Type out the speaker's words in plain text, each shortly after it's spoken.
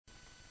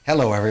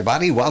Hello,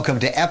 everybody. Welcome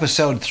to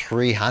episode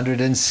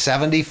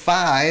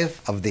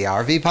 375 of the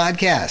RV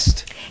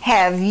Podcast.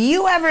 Have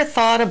you ever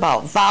thought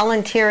about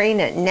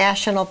volunteering at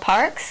national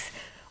parks?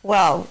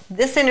 Well,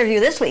 this interview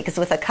this week is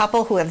with a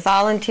couple who have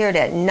volunteered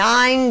at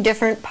 9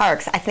 different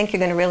parks. I think you're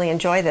going to really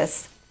enjoy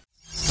this.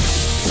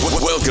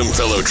 Welcome,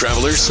 fellow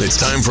travelers. It's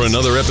time for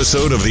another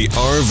episode of the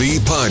RV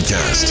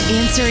Podcast.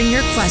 Answering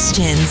your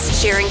questions,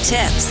 sharing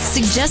tips,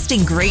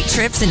 suggesting great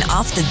trips and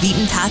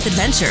off-the-beaten-path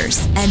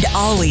adventures, and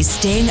always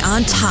staying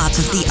on top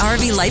of the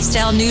RV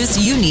lifestyle news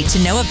you need to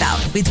know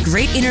about with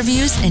great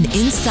interviews and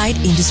inside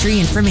industry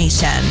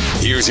information.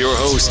 Here's your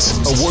hosts,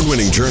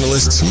 award-winning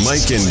journalists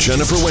Mike and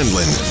Jennifer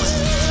Wendland.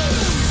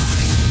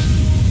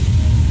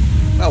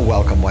 Well,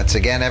 welcome once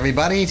again,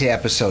 everybody, to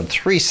episode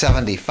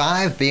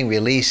 375, being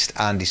released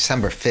on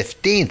December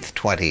 15th,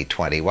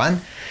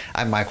 2021.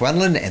 I'm Mike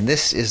Wendland, and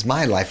this is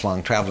my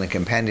lifelong traveling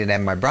companion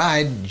and my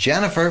bride,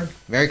 Jennifer.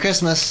 Merry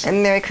Christmas.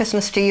 And Merry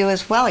Christmas to you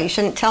as well. You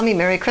shouldn't tell me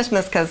Merry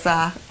Christmas because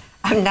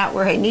I'm not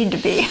where I need to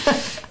be.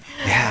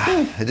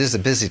 Yeah, it is a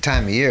busy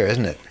time of year,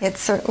 isn't it? It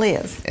certainly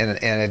is. And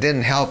it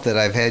didn't help that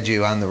I've had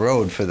you on the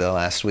road for the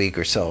last week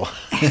or so.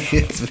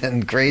 It's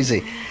been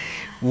crazy.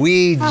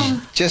 We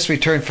just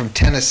returned from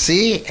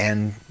Tennessee,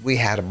 and we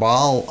had a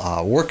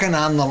ball working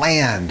on the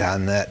land,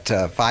 on that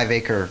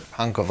 5-acre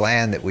hunk of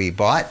land that we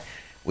bought.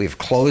 We've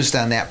closed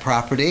on that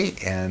property,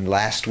 and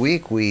last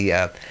week we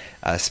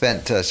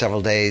spent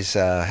several days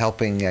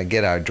helping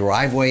get our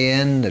driveway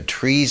in, the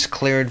trees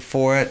cleared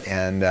for it,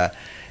 and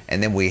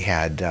then we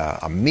had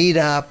a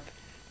meetup,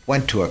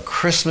 went to a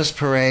Christmas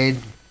parade.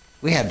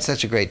 We had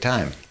such a great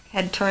time.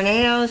 Had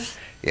tornadoes.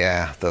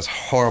 Yeah, those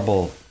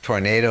horrible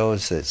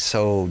tornadoes that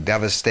so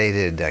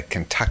devastated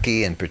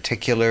Kentucky in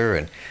particular,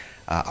 and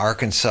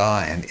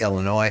Arkansas and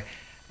Illinois.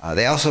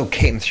 They also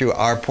came through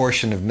our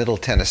portion of Middle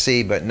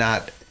Tennessee, but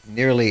not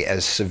nearly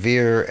as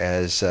severe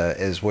as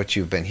what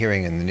you've been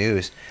hearing in the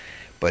news.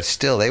 But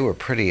still, they were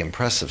pretty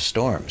impressive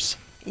storms.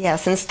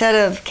 Yes, instead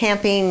of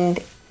camping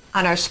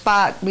on our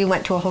spot, we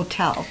went to a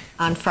hotel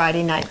on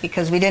Friday night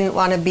because we didn't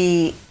want to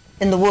be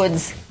in the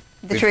woods,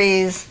 the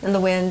trees, and the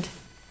wind.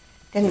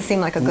 Didn't seem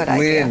like a good idea.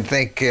 We didn't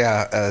think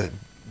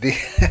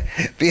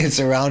being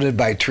surrounded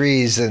by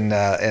trees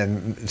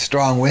and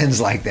strong winds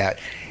like that.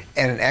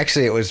 And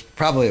actually, it was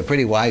probably a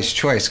pretty wise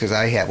choice because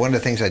one of the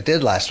things I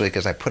did last week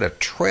is I put a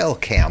trail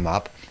cam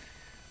up.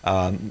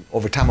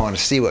 Over time, I want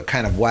to see what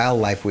kind of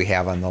wildlife we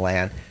have on the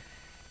land.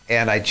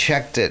 And I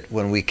checked it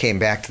when we came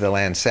back to the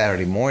land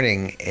Saturday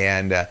morning,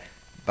 and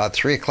about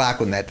 3 o'clock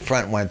when that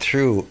front went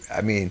through, I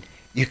mean,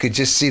 you could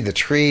just see the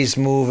trees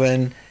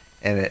moving,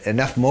 and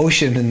enough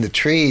motion in the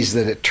trees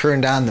that it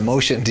turned on the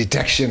motion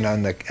detection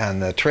on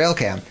the trail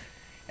cam.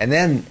 And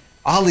then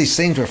all these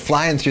things were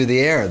flying through the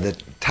air. The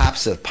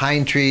tops of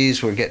pine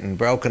trees were getting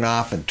broken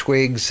off, and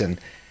twigs, and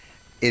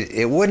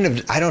it wouldn't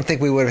have, I don't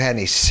think we would have had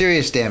any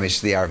serious damage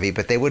to the RV,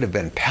 but they would have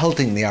been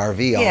pelting the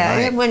RV all night. Yeah,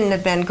 it wouldn't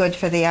have been good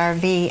for the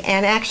RV.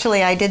 And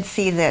actually, I did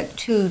see that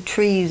 2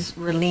 trees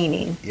were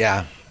leaning.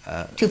 Yeah.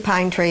 2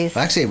 pine trees.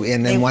 Actually,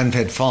 and then one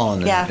had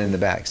fallen in the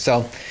back.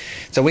 So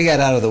we got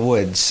out of the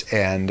woods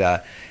and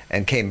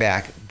came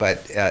back.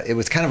 But it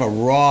was kind of a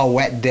raw,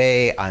 wet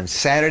day on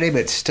Saturday.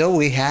 But still,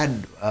 we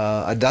had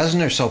a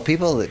dozen or so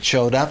people that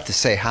showed up to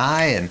say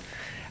hi,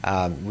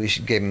 and we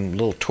gave them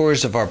little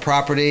tours of our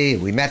property.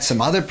 We met some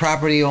other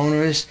property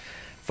owners,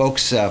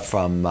 folks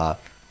from all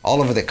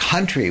over the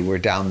country were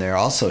down there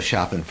also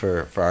shopping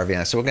for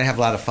RV. So we're going to have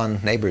a lot of fun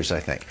neighbors, I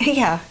think.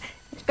 Yeah.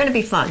 It's going to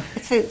be fun.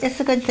 It's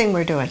a good thing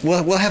we're doing.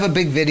 We'll have a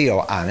big video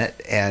on it,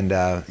 and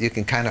you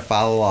can kind of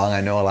follow along.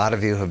 I know a lot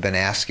of you have been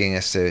asking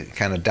us to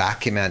kind of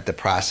document the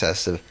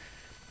process of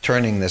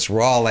turning this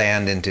raw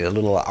land into a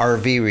little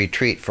RV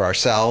retreat for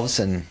ourselves,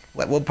 and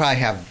we'll probably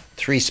have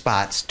 3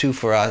 spots, 2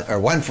 for us, or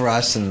 1 for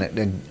us,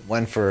 and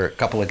 1 for a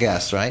couple of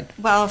guests, right?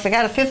 Well, if they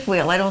got a 5th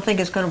wheel, I don't think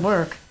it's going to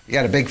work. You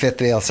got a big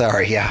 5th wheel,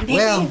 sorry, yeah.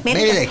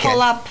 Maybe they pull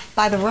can up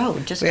by the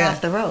road, just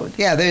off the road.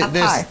 Yeah,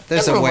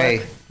 there's a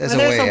way. There's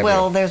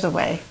a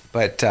way.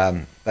 But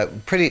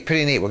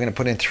pretty neat. We're going to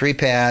put in 3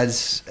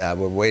 pads.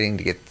 We're waiting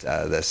to get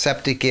the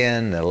septic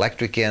in, the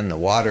electric in, the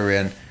water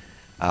in.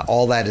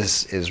 All that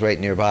is right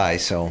nearby.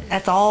 So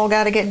that's all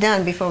got to get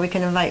done before we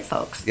can invite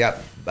folks.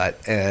 Yep.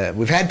 But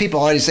we've had people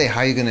already say,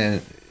 how are you going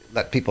to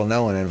let people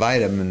know and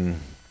invite them?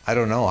 And I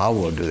don't know how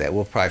we'll do that.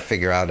 We'll probably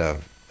figure out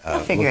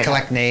we'll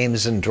collect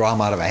names and draw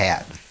them out of a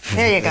hat.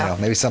 There you go.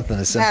 Maybe something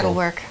as simple. That'll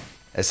work.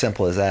 As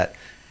simple as that.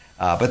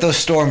 But those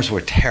storms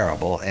were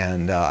terrible,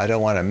 and I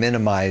don't want to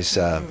minimize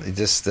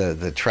just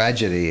the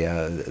tragedy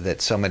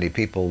that so many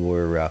people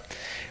were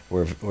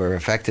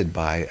affected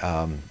by.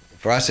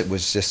 For us, it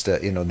was just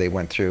they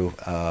went through,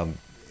 and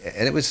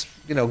it was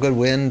good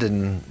wind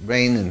and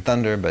rain and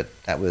thunder, but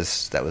that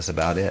was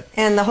about it.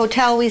 And the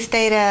hotel we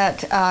stayed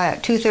at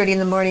 2:30 in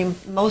the morning,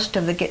 most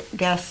of the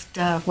guests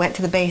went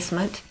to the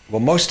basement.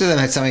 Well, most of them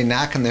had somebody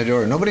knock on their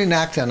door. Nobody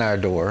knocked on our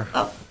door.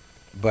 Oh.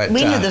 But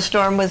we knew the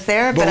storm was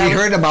there. But we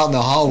heard about in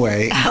the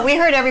hallway. We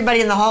heard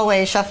everybody in the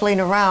hallway shuffling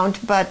around,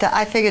 but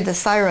I figured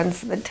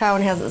the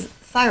town has a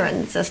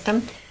siren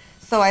system,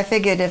 so I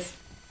figured if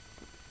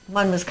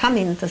one was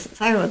coming, the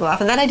siren would go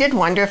off. And then I did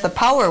wonder if the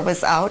power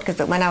was out, because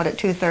it went out at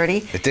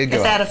 2:30. It did go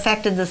if that out.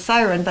 affected the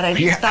siren, but I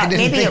Yeah, I thought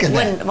didn't maybe think it of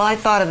that. wouldn't. Well, I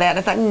thought of that.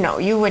 I thought, no,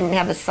 you wouldn't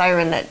have a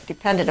siren that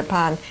depended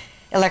upon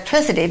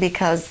electricity,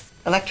 because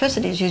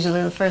electricity is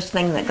usually the first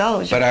thing that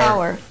goes, your But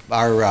power.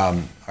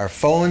 our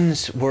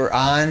phones were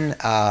on,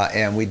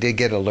 and we did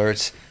get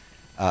alerts.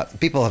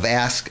 People have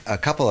asked, a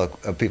couple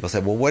of people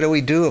said, well, what do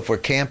we do if we're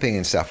camping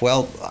and stuff?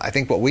 Well, I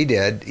think what we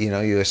did,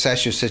 you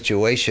assess your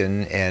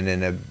situation, and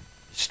in a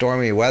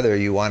stormy weather,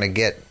 you want to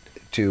get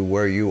to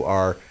where you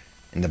are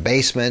in the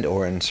basement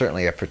or in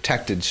certainly a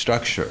protected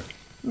structure.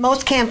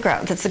 Most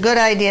campgrounds, it's a good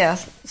idea,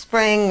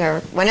 spring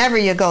or whenever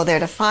you go there,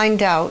 to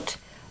find out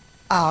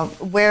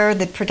where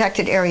the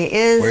protected area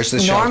is. Where's the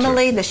shelter?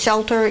 Normally, the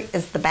shelter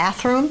is the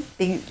bathroom,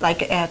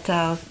 like at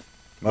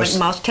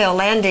Mousetail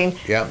Landing.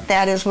 Yep.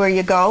 That is where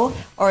you go.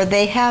 Or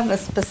they have a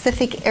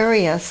specific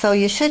area, so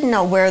you should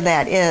know where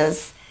that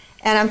is.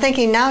 And I'm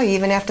thinking now you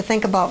even have to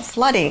think about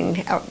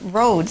flooding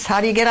roads.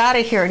 How do you get out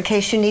of here in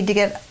case you need to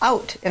get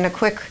out in a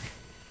quick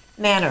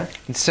manner?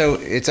 And so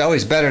it's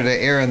always better to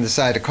err on the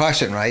side of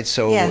caution, right?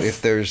 So Yes.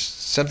 if there's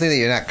something that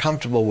you're not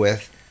comfortable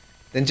with,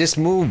 then just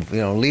move.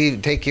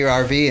 Leave, take your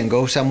RV and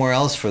go somewhere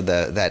else for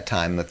that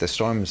time that the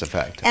storms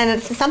affect. And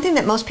it's something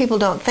that most people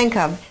don't think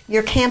of,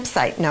 your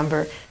campsite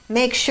number.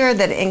 Make sure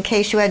that in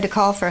case you had to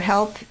call for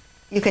help,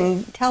 you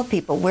can tell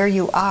people where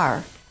you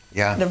are.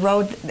 Yeah. The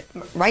road,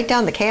 write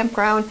down the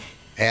campground,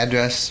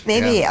 Address.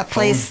 maybe yeah, a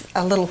place,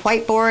 a little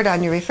whiteboard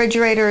on your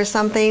refrigerator or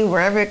something,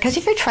 wherever. Because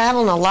if you're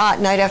traveling a lot,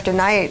 night after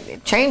night,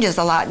 it changes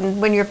a lot.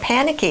 And when you're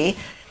panicky,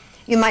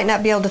 you might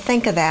not be able to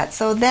think of that.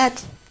 So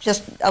that's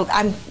just,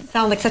 I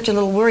sound like such a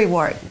little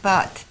worrywart,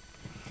 but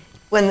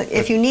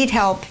if you need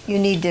help, you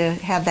need to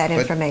have that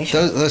information.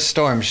 Those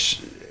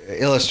storms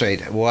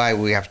illustrate why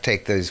we have to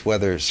take those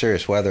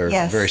serious weather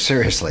Yes. very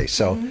seriously.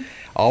 So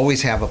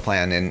always have a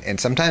plan. And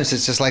sometimes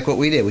it's just like what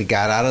we did. We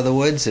got out of the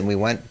woods and we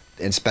went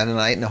and spent a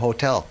night in a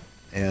hotel.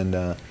 And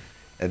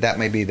that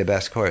may be the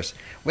best course.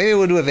 Maybe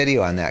we'll do a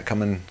video on that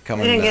coming We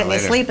didn't get any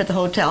later. sleep at the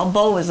hotel.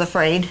 Bo was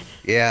afraid.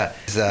 Yeah.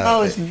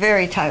 Bo was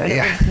very tired.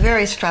 yeah. It was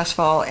very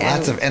stressful.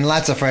 And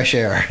lots of fresh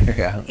air.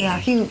 Yeah. yeah,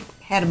 he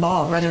had a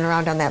ball running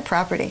around on that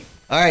property.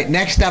 All right,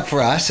 next up for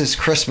us is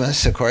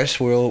Christmas, of course.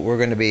 We're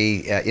going to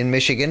be in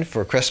Michigan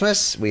for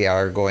Christmas. We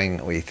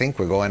think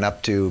we're going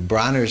up to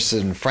Bronner's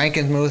in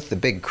Frankenmuth, the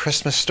big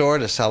Christmas store,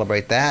 to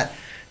celebrate that.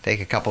 Take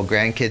a couple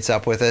grandkids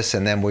up with us,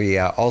 and then we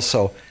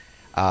also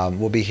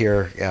will be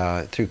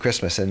here through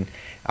Christmas. And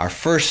our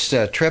first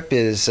trip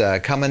is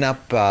coming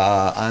up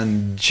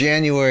on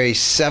January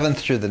 7th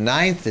through the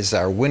 9th is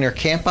our winter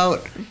camp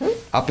out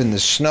up in the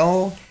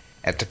snow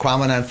at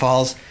Tequamanon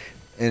Falls.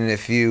 And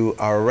if you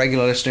are a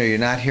regular listener, you're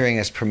not hearing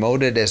us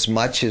promoted as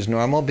much as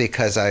normal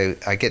because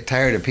I get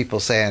tired of people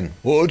saying,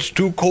 well, it's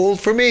too cold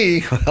for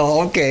me.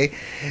 Well, okay.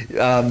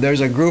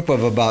 There's a group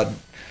of about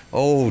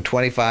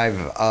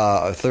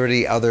 25,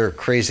 30 other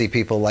crazy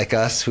people like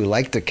us who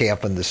like to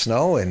camp in the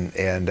snow, and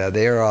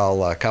they're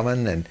all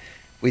coming, and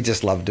we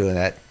just love doing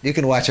that. You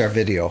can watch our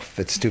video if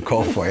it's too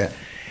cold for you.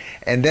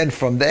 And then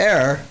from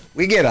there,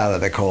 we get out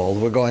of the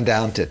cold. We're going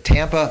down to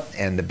Tampa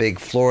and the big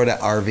Florida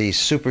RV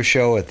Super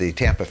Show at the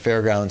Tampa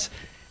Fairgrounds.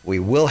 We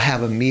will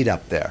have a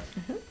meetup there.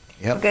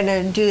 Yep. We're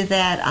going to do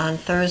that on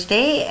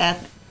Thursday at,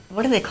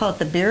 what do they call it,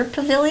 the Beer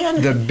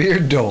Pavilion? The Beer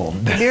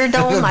Dome. The Beer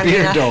Dome? The I mean,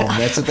 Beer Dome,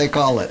 that's what they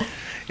call it.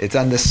 It's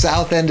on the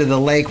south end of the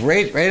lake,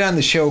 right on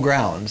the show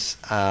grounds.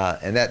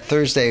 And that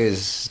Thursday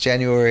is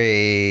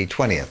January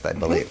 20th, I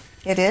believe.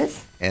 It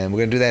is. And we're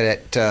going to do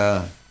that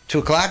at 2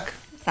 o'clock.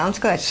 Sounds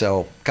good.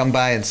 So come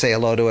by and say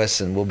hello to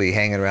us, and we'll be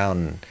hanging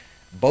around. And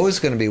Bo's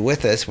going to be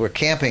with us. We're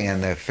camping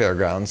in the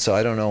fairgrounds, so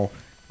I don't know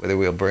whether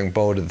we'll bring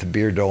Bo to the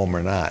Beer Dome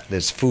or not.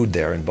 There's food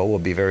there, and Bo will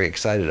be very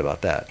excited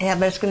about that. Yeah,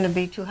 but it's going to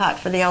be too hot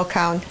for the elk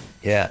hound.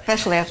 Yeah.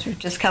 Especially after we've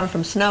just come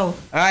from snow. All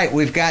right,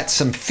 we've got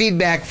some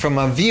feedback from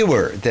a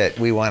viewer that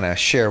we want to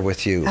share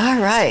with you.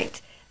 All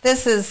right.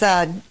 This is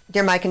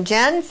Dear Mike and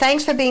Jen.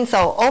 Thanks for being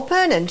so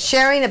open and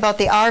sharing about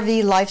the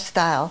RV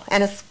lifestyle,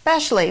 and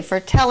especially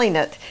for telling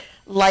it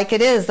like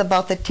it is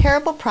about the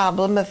terrible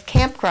problem of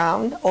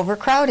campground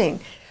overcrowding.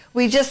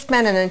 We just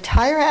spent an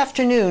entire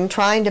afternoon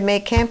trying to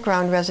make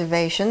campground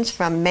reservations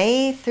from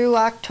May through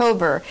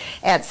October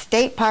at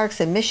state parks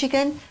in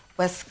Michigan,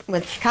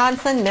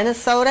 Wisconsin,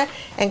 Minnesota,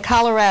 and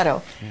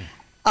Colorado.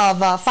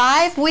 Of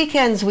 5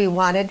 weekends we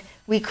wanted,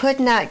 we could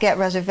not get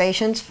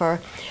reservations for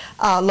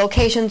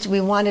locations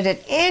we wanted at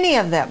any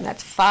of them.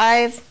 That's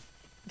 5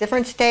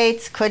 different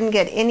states, couldn't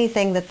get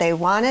anything that they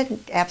wanted,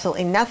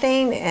 absolutely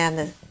nothing,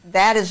 and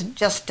that is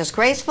just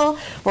disgraceful.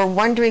 We're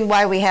wondering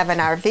why we have an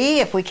RV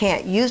if we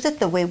can't use it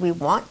the way we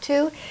want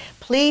to.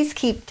 Please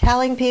keep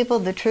telling people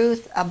the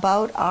truth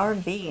about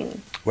RVing.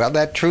 Well,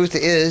 that truth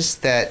is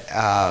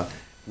that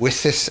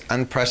with this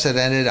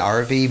unprecedented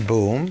RV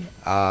boom,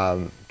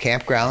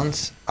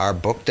 campgrounds are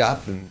booked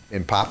up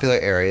in popular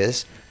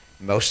areas.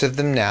 Most of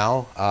them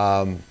now,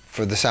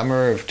 for the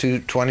summer of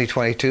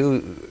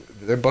 2022,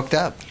 they're booked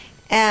up.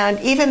 And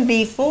even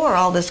before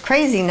all this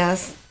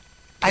craziness,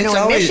 I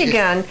know in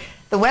Michigan,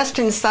 the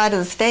western side of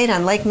the state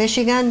on Lake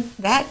Michigan,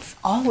 that's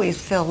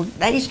always filled.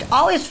 That used to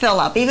always fill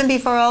up, even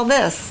before all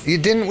this.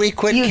 We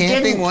quit You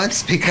camping didn't.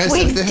 once because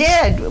We of this?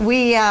 did.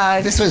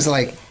 This was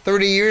like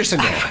 30 years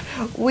ago.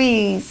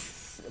 We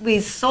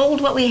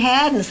sold what we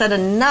had and said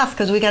enough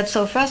because we got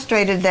so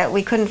frustrated that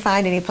we couldn't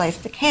find any place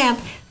to camp.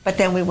 But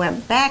then we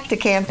went back to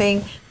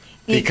camping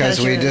Because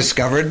we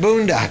discovered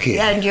boondocking.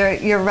 And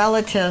your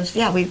relatives,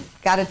 we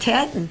got a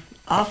tent and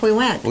off we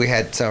went. We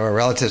had some our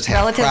relatives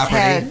had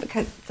property.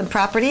 Had some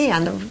property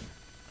on the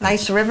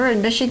nice river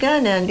in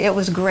Michigan, and it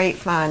was great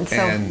fun. So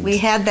And we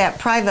had that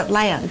private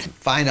land.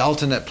 Find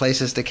alternate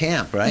places to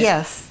camp, right?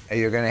 Yes.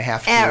 You're going to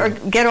have to. Or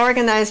get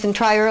organized and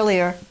try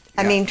earlier.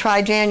 Yeah.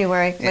 Try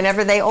January.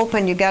 Whenever they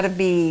open, you got to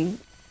be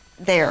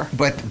there.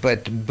 But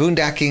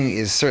boondocking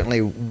is certainly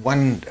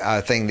one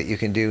thing that you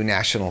can do.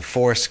 National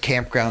forest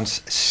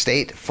campgrounds,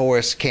 state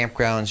forest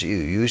campgrounds, you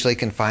usually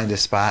can find a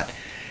spot.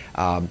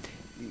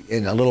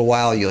 In a little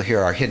while, you'll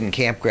hear our hidden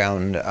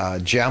campground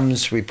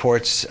gems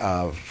reports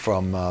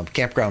from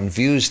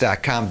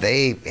campgroundviews.com.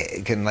 They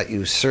can let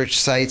you search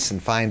sites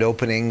and find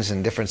openings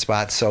in different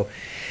spots. So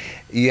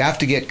you have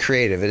to get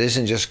creative. It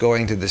isn't just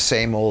going to the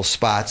same old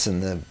spots in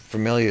the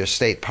familiar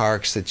state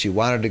parks that you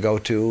wanted to go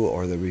to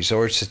or the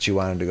resorts that you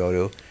wanted to go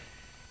to.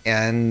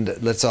 And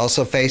let's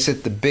also face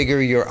it, the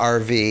bigger your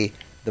RV,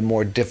 the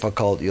more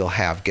difficult you'll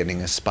have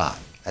getting a spot.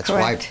 That's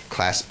Correct. why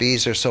Class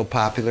Bs are so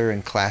popular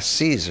and Class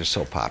Cs are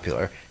so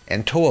popular,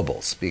 and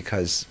towables,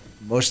 because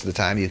most of the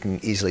time you can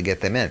easily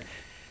get them in.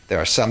 There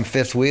are some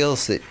fifth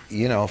wheels that,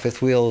 they're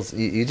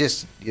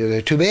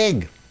too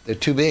big. They're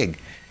too big.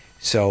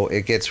 So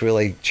it gets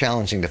really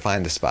challenging to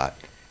find a spot.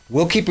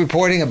 We'll keep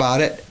reporting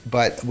about it,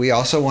 but we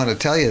also want to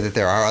tell you that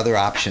there are other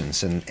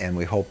options, and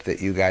we hope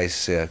that you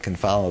guys can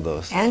follow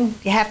those. And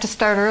you have to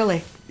start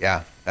early.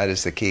 Yeah, that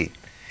is the key.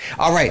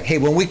 All right. Hey,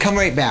 when we come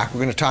right back, we're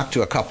going to talk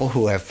to a couple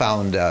who have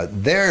found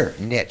their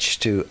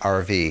niche to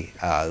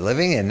RV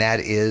living, and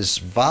that is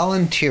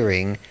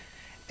volunteering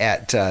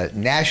at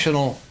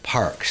national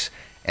parks.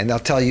 And they'll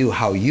tell you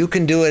how you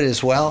can do it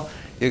as well.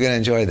 You're going to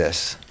enjoy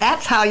this.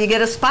 That's how you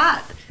get a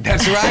spot.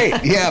 That's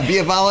right. Yeah, be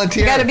a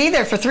volunteer. You got to be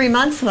there for 3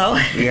 months, though.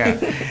 Yeah.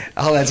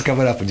 All that's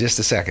coming up in just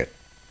a second.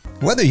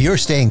 Whether you're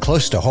staying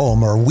close to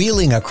home or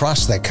wheeling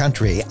across the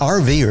country,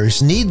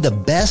 RVers need the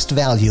best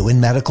value in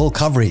medical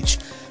coverage.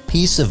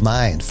 Peace of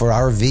Mind for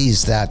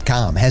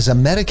RVs.com has a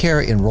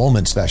Medicare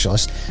enrollment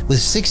specialist with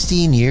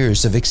 16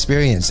 years of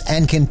experience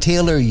and can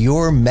tailor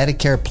your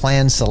Medicare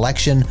plan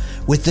selection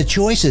with the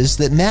choices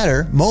that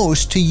matter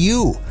most to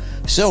you.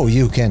 So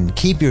you can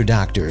keep your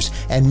doctors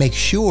and make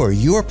sure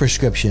your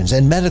prescriptions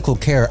and medical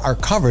care are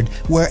covered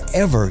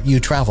wherever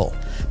you travel.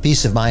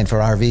 Peace of Mind for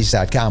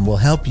RVs.com will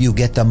help you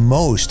get the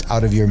most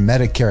out of your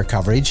Medicare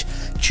coverage,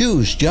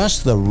 choose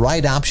just the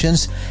right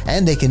options,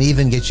 and they can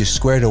even get you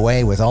squared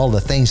away with all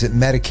the things that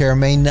Medicare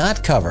may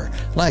not cover,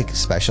 like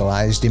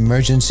specialized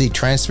emergency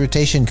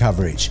transportation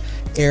coverage,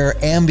 air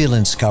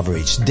ambulance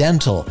coverage,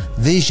 dental,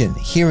 vision,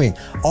 hearing,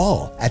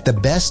 all at the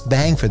best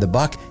bang for the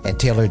buck and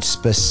tailored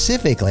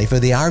specifically for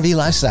the RV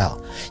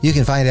lifestyle. You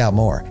can find out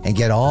more and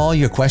get all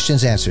your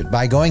questions answered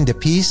by going to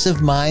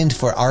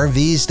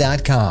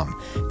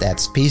peaceofmindforrvs.com.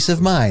 That's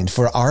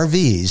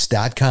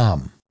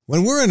peaceofmindforrvs.com.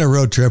 When we're on a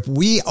road trip,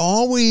 we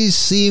always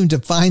seem to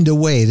find a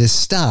way to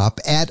stop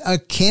at a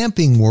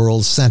Camping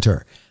World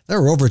center. There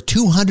are over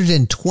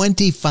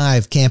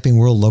 225 Camping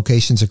World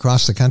locations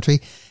across the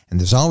country, and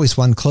there's always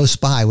one close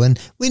by when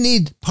we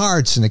need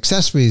parts and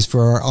accessories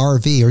for our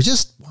RV or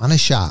just want to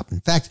shop.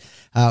 In fact,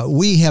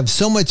 we have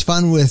so much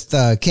fun with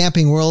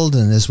Camping World,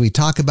 and as we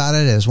talk about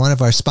it as one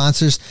of our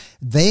sponsors,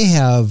 they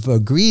have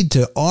agreed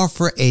to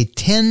offer a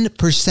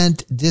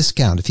 10%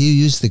 discount if you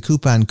use the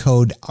coupon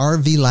code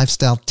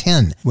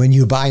RVLifestyle10 when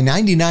you buy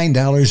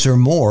 $99 or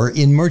more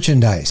in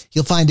merchandise.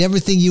 You'll find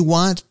everything you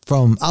want,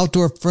 from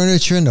outdoor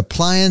furniture and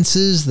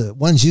appliances, the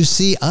ones you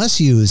see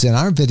us use in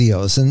our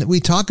videos and that we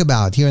talk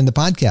about here in the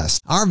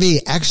podcast.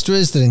 RV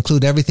extras that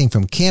include everything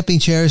from camping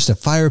chairs to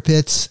fire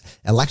pits,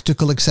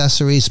 electrical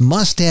accessories,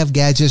 must-have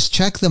gadgets.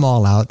 Check them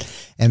all out.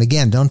 And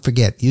again, don't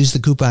forget, use the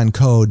coupon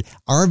code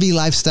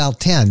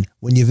RVLifestyle10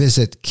 when you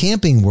visit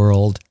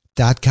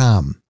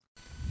campingworld.com.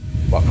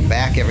 Welcome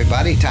back,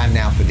 everybody. Time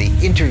now for the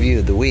interview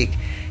of the week.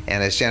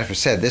 And as Jennifer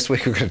said, this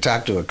week we're going to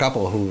talk to a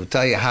couple who will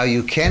tell you how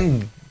you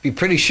can be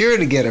pretty sure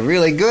to get a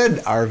really good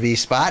RV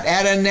spot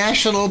at a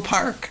national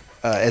park,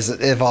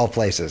 of all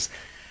places.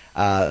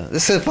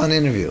 This is a fun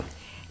interview.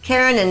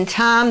 Karen and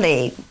Tom,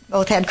 they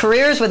both had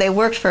careers where they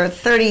worked for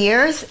 30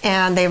 years,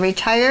 and they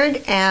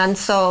retired, and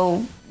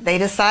so they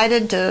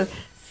decided to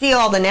see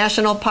all the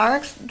national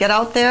parks, get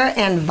out there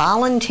and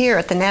volunteer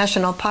at the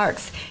national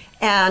parks.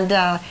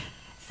 And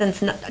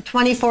since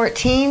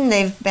 2014,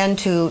 they've been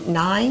to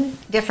 9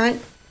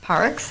 different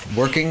parks.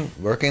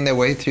 Working their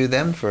way through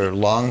them for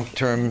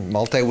long-term,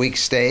 multi-week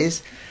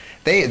stays.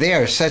 They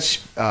are such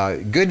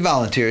good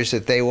volunteers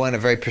that they won a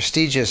very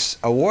prestigious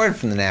award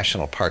from the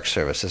National Park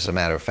Service, as a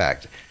matter of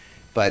fact.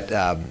 But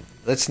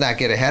let's not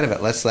get ahead of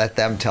it. Let's let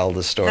them tell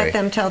the story. Let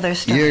them tell their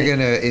story. You're going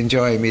to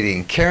enjoy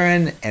meeting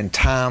Karen and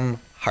Tom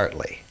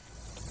Hartley.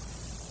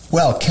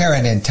 Well,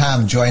 Karen and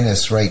Tom join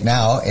us right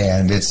now,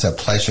 and it's a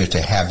pleasure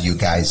to have you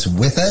guys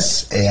with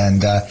us.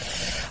 And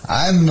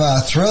I'm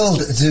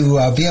thrilled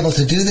to be able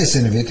to do this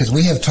interview because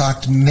we have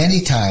talked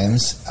many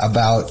times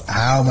about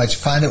how much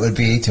fun it would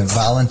be to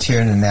volunteer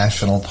in a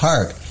national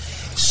park.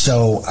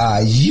 So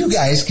you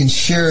guys can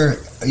share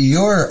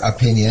your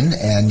opinion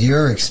and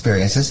your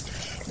experiences.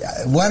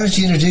 Why don't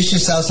you introduce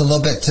yourselves a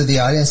little bit to the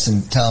audience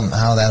and tell them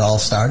how that all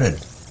started?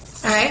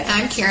 All right,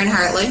 I'm Karen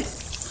Hartley.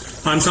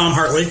 I'm Tom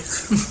Hartley.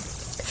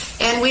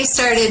 And we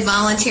started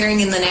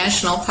volunteering in the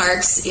national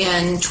parks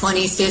in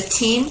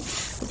 2015,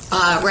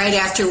 right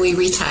after we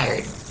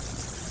retired.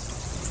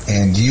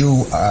 And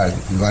you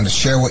want to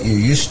share what you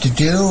used to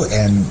do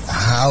and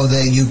how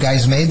you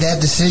guys made that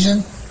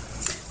decision?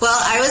 Well,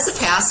 I was a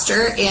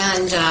pastor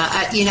and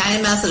a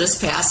United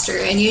Methodist pastor,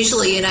 and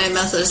usually United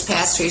Methodist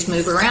pastors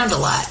move around a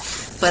lot.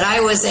 But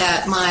I was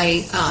at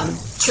my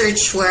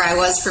church where I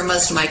was for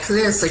most of my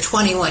career for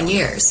 21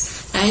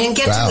 years. And I didn't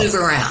get to move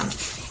around.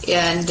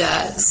 And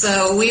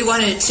so we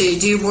wanted to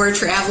do more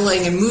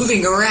traveling and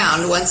moving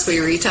around once we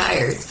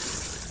retired.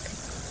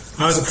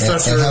 I was a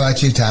professor. And how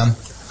about you, Tom?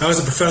 I was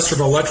a professor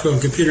of electrical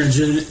and computer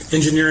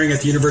engineering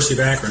at the University of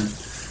Akron.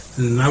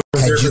 And I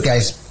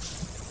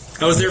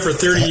was there for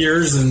 30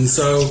 years, and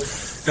so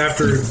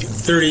after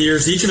 30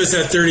 years, each of us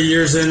had 30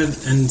 years in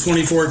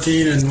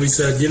 2014, and we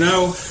said,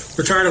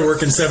 we're tired of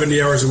working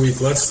 70 hours a week.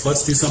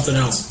 Let's do something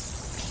else.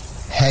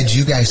 Had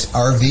you guys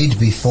RV'd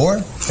before?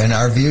 Been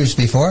RVers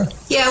before?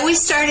 Yeah, we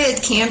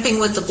started camping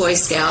with the Boy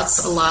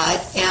Scouts a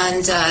lot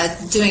and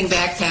doing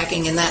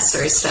backpacking and that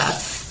sort of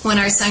stuff. When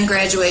our son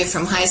graduated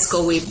from high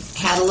school, we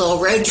had a little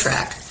road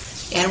truck,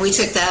 and we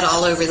took that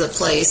all over the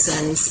place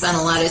and spent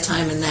a lot of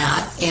time in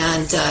that.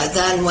 And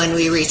then when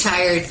we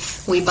retired,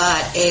 we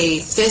bought a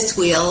fifth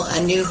wheel,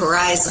 a New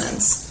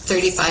Horizons,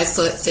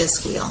 35-foot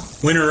fifth wheel.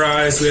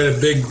 Winterized, we had a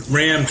big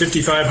Ram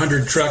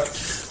 5500 truck,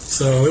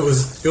 so it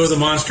was a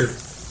monster.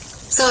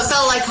 So it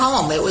felt like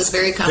home. It was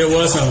very comfortable. It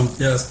was home,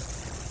 yes.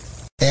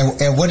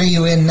 And what are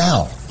you in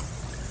now?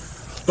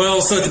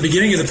 Well, so at the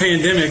beginning of the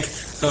pandemic,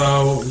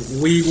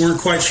 we weren't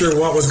quite sure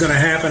what was going to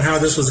happen, how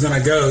this was going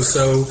to go.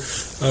 So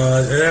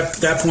at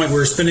that point, we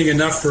were spending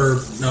enough for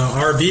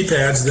RV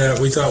pads that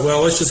we thought,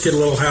 well, let's just get a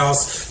little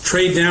house,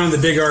 trade down the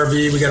big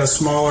RV. We got a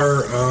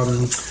smaller,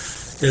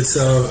 it's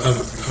a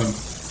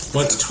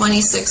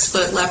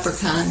 26-foot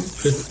Leprechaun.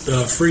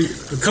 Free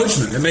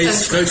Coachman. It made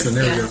Coachman.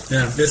 There we go.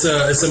 Yeah, it's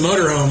a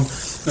motorhome.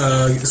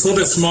 It's a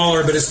little bit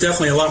smaller, but it's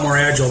definitely a lot more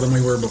agile than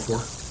we were before.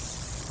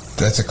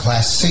 That's a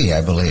Class C,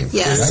 I believe.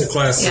 Yes, right? It's a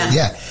Class C.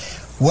 Yeah.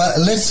 Well,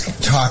 let's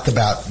talk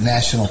about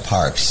national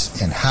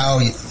parks and how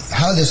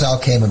this all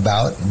came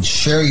about, and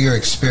share your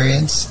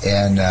experience.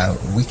 And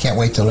we can't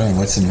wait to learn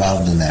what's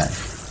involved in that.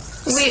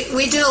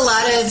 We do a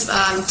lot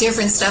of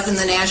different stuff in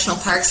the national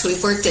parks.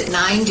 We've worked at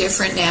 9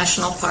 different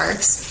national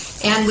parks.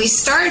 And we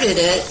started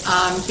it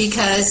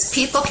because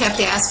people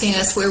kept asking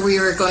us where we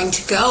were going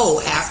to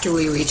go after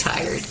we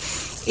retired.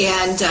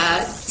 And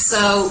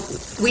so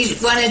we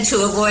wanted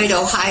to avoid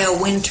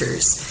Ohio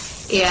winters.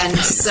 And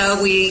so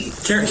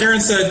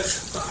Karen said,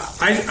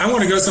 I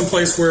want to go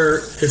someplace where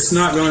it's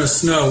not going to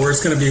snow, where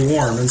it's going to be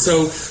warm. And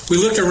so we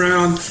looked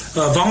around.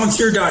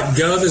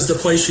 Volunteer.gov is the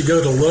place you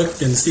go to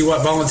look and see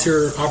what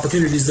volunteer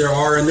opportunities there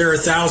are, and there are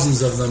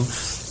thousands of them.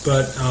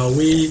 But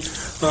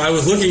I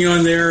was looking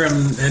on there,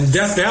 and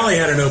Death Valley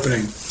had an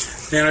opening.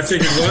 And I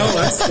figured, well,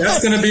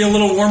 that's going to be a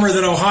little warmer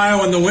than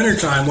Ohio in the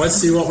wintertime. Let's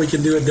see what we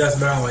can do at Death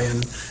Valley.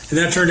 And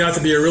that turned out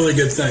to be a really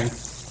good thing.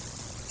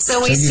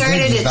 So we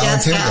started at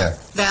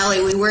Death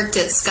Valley. We worked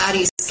at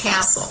Scotty's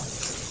Castle,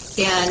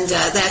 and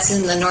that's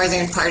in the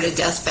northern part of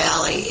Death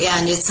Valley.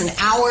 And it's an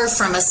hour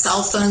from a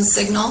cell phone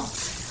signal.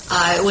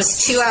 It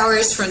was 2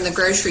 hours from the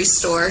grocery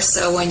store,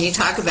 so when you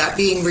talk about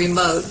being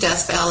remote,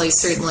 Death Valley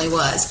certainly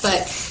was.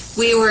 But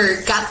we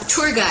got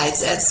tour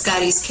guides at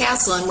Scotty's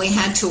Castle, and we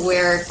had to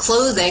wear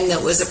clothing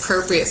that was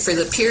appropriate for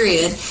the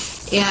period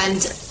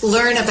and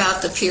learn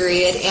about the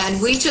period.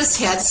 And we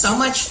just had so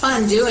much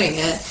fun doing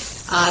it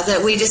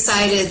that we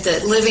decided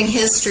that living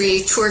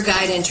history, tour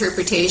guide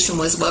interpretation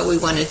was what we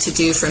wanted to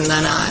do from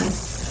then on.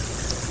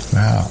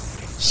 Wow.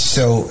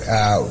 So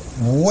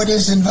what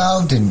is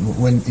involved in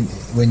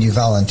when you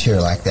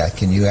volunteer like that?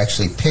 Can you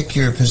actually pick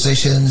your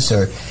positions,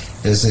 or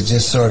does it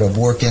just sort of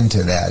work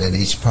into that at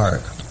each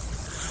park?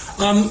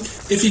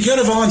 If you go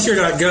to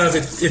volunteer.gov,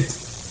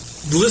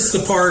 it lists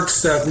the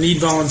parks that need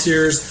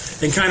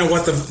volunteers and kind of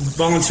what the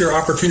volunteer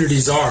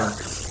opportunities are.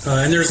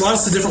 And there's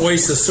lots of different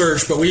ways to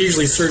search, but we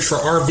usually search for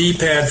RV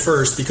pad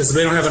first, because if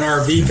they don't have an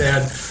RV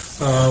pad,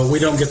 we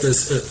don't get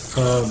this.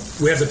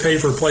 We have to pay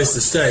for a place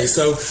to stay.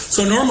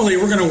 So normally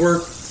we're going to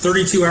work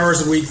 32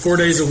 hours a week, 4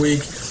 days a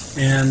week,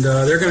 and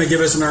they're going to give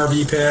us an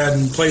RV pad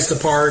and place to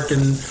park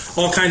and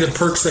all kinds of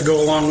perks that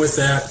go along with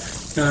that.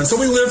 So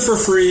we live for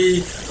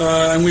free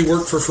and we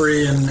work for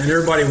free, and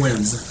everybody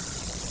wins.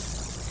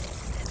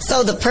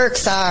 So the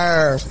perks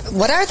are,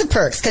 what are the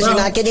perks? Because you're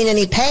not getting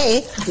any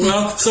pay.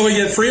 Well, so we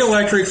get free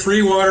electric,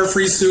 free water,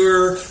 free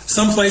sewer.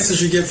 Some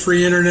places you get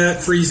free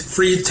internet,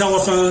 free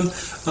telephone.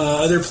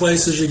 Other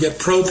places you get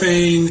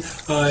propane.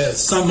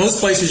 Most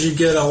places you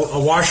get a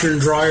washer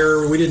and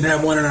dryer. We didn't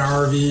have one in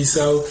our RV,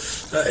 so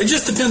it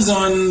just depends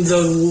on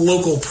the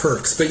local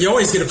perks. But you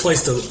always get a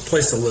place to live.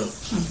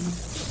 Mm-hmm.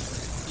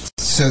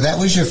 So that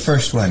was your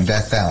first one,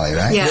 Death Valley,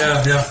 right?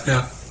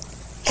 Yeah.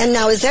 And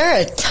now, is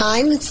there a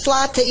time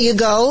slot that you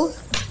go?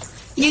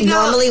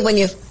 Generally,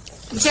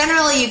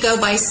 you go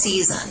by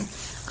season.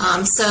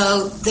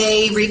 So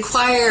they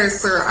require,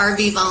 for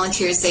RV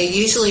volunteers, they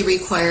usually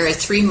require a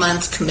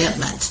 3-month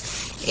commitment.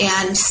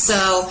 And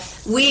so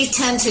we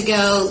tend to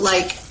go,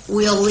 like,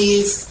 we'll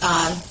leave,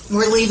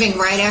 we're leaving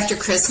right after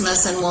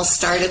Christmas, and we'll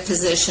start a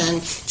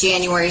position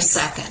January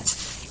 2nd.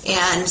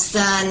 And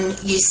then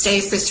you stay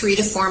for 3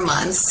 to 4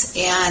 months,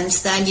 and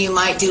then you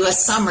might do a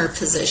summer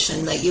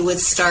position that you would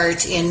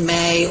start in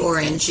May or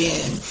in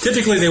June.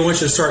 Typically, they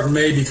want you to start in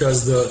May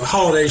because the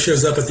holiday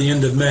shows up at the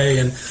end of May,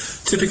 and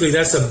typically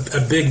that's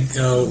a big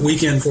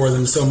weekend for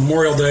them. So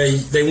Memorial Day,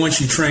 they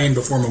want you trained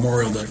before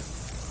Memorial Day.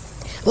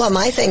 Well,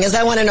 my thing is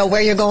I want to know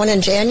where you're going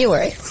in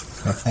January.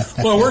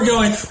 Well, we're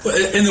going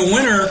in the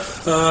winter.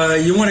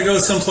 You want to go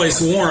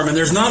someplace warm, and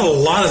there's not a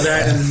lot of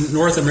that in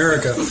North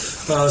America.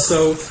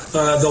 So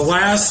the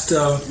last,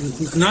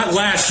 not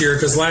last year,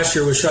 because last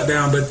year was shut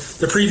down, but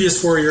the previous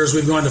 4 years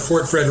we've gone to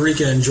Fort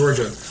Frederica in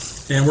Georgia,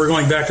 and we're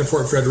going back to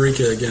Fort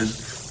Frederica again.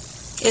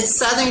 It's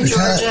southern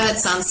Georgia.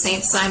 It's on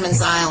St.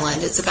 Simon's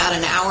Island. It's about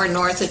an hour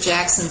north of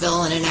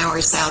Jacksonville and an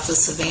hour south of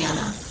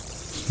Savannah.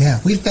 Yeah,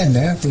 we've been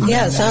there.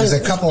 There's a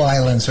couple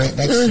islands right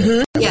next to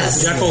it.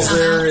 Yes. Jekyll's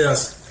there,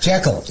 yes.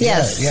 Jekyll.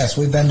 Yes,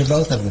 we've been to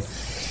both of them.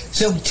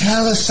 So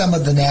tell us some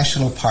of the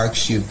national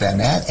parks you've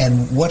been at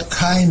and what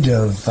kind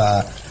of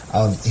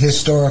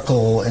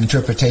historical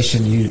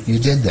interpretation you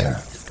did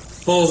there.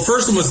 Well, the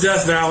first one was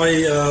Death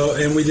Valley,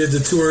 and we did the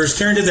tours.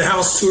 Karen did the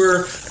house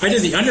tour. I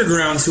did the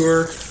underground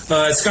tour.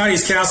 At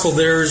Scotty's Castle,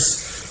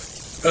 there's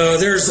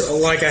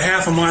like a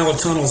half a mile of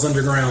tunnels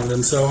underground,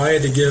 and so I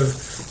had to give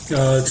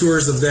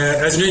tours of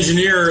that. As an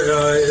engineer,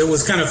 it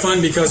was kind of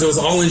fun because it was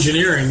all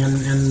engineering,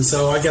 and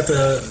so I got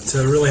to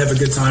really have a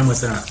good time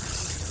with that.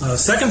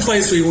 Second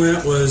place we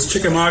went was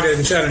Chickamauga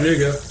in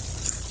Chattanooga.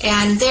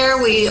 And there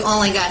we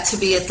only got to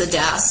be at the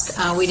desk.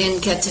 We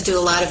didn't get to do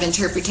a lot of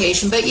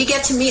interpretation, but you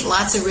get to meet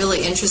lots of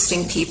really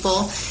interesting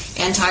people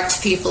and talk to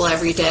people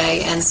every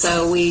day, and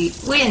so we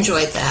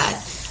enjoyed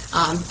that.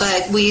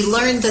 But we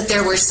learned that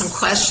there were some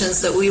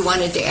questions that we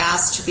wanted to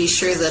ask to be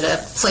sure that a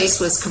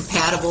place was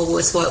compatible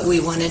with what we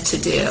wanted to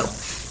do.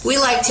 We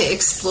like to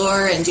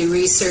explore and do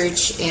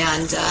research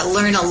and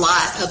learn a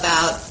lot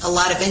about a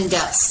lot of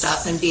in-depth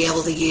stuff and be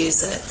able to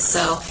use it.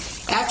 So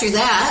after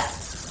that...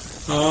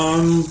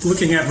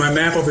 looking at my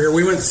map over here,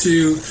 we went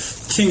to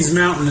Kings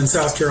Mountain in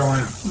South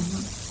Carolina. Mm-hmm.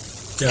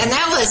 Yeah. And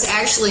that was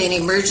actually an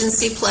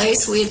emergency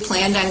place. We had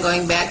planned on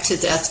going back to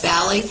Death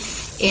Valley,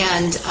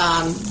 and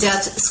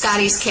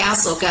Scotty's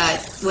Castle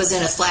was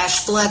in a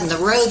flash flood, and the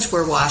roads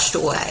were washed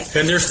away.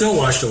 And they're still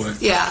washed away.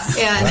 Yeah,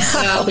 and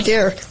so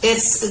dear.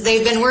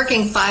 They've been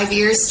working 5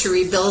 years to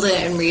rebuild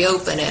it and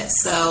reopen it.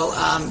 So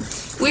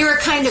we were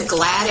kind of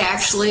glad,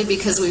 actually,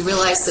 because we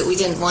realized that we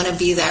didn't want to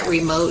be that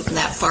remote and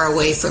that far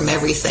away from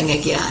everything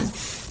again.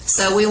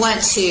 So we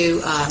went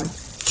to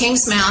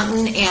Kings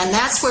Mountain, and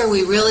that's where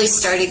we really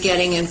started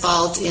getting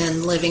involved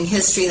in living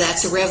history.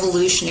 That's a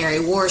Revolutionary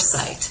War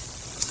site.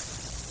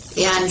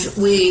 And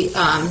we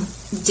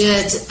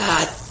did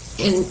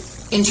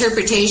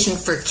interpretation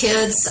for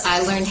kids.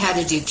 I learned how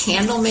to do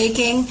candle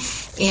making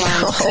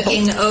and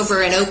cooking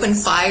over an open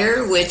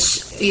fire,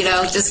 which,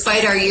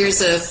 despite our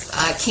years of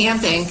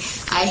camping,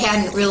 I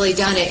hadn't really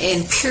done it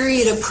in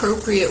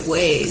period-appropriate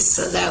ways.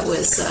 So that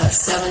was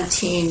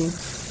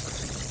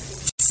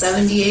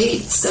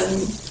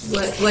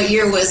 1778. What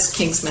year was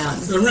Kings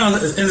Mountain? Around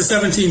in the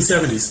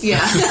 1770s.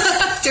 Yeah,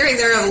 during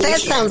the Revolutionary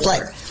That sounds War.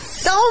 like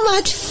so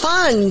much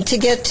fun to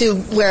get to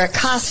wear a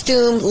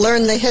costume,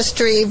 learn the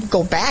history,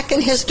 go back in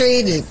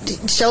history to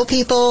show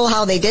people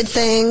how they did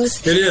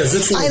things. It is.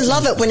 It's really I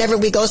love it whenever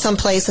we go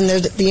someplace and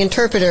there's the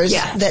interpreters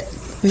that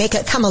make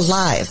it come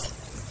alive.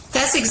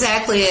 That's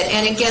exactly it,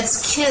 and it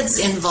gets kids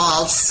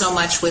involved so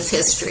much with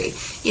history.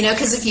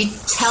 Because if you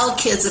tell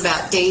kids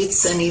about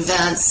dates and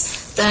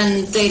events,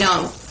 then they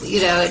don't,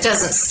 it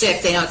doesn't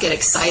stick. They don't get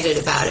excited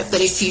about it.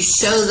 But if you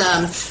show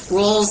them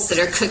rolls that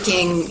are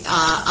cooking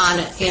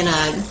in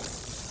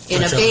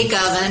a bake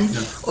oven,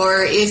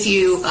 or if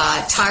you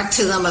talk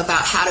to them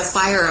about how to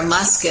fire a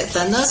musket,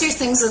 then those are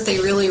things that they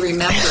really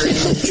remember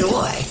and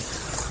enjoy.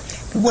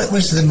 What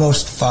was the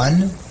most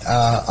fun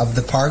of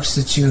the parks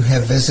that you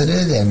have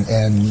visited,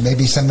 and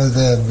maybe some of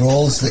the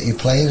roles that you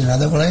played in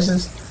other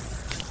places?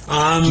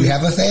 Do you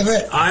have a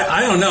favorite?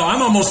 I don't know.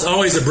 I'm almost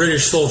always a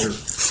British soldier.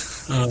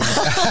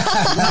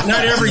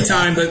 Not every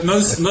time, but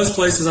most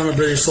places I'm a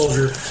British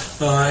soldier.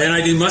 And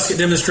I do musket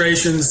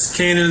demonstrations,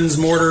 cannons,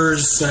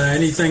 mortars,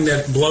 anything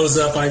that blows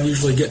up, I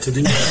usually get to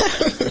do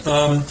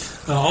that.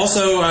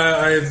 Also,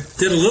 I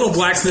did a little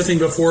blacksmithing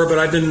before, but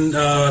I've been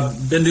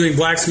doing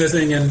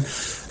blacksmithing, and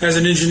as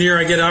an engineer,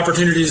 I get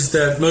opportunities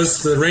that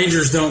most of the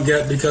Rangers don't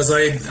get because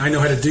I know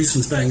how to do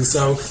some things.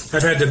 So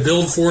I've had to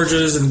build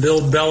forges and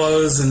build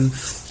bellows, and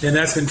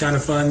that's been kind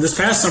of fun. This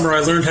past summer,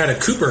 I learned how to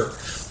cooper,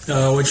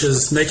 which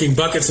is making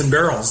buckets and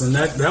barrels, and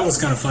that was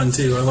kind of fun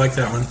too. I like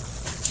that one.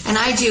 And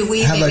I do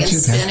weaving and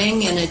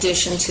spinning in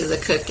addition to the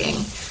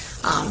cooking.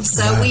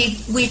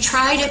 We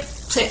try to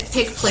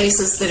pick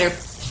places that are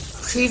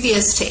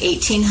previous to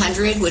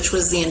 1800, which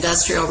was the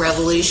Industrial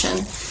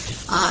Revolution,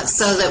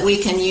 so that we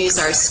can use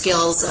our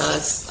skills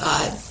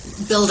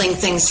of building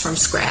things from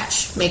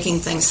scratch, making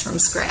things from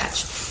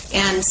scratch.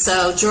 And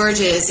so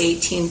Georgia is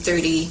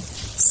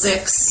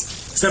 1836.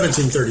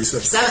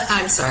 1736.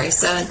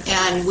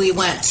 And we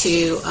went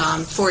to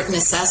Fort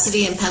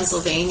Necessity in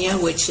Pennsylvania,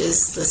 which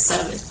is the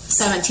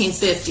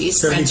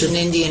 1750s French and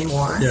Indian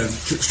War. Yeah,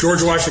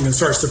 George Washington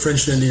starts the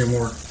French and Indian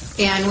War.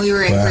 And we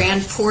were in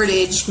Grand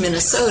Portage,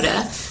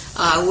 Minnesota,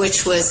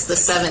 which was the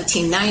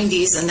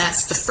 1790s, and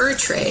that's the fur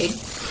trade.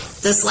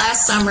 This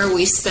last summer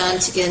we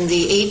spent in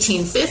the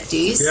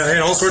 1850s. Yeah, they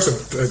had all sorts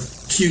of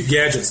cute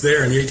gadgets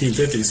there in the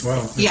 1850s.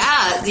 Wow.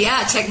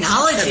 Yeah,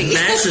 technology. And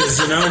matches,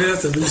 you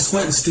have to use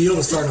flint and steel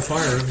to start a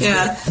fire.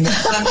 Yeah, and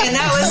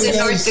that was in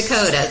North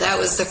Dakota. That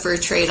was the fur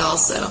trade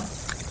also.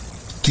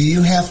 Do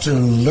you have to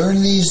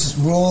learn these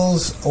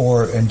rules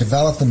and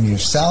develop them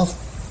yourself?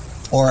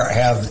 Or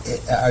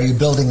are you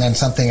building on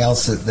something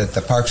else that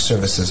the Park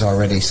Service has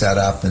already set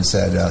up and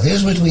said,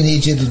 here's what we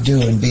need you to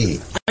do and be?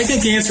 I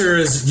think the answer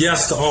is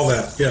yes to all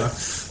that, yeah.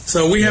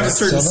 So we have a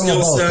certain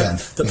skill set.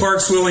 The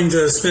Park's willing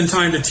to spend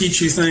time to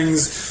teach you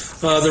things.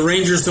 The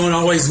Rangers don't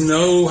always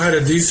know how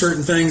to do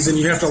certain things, and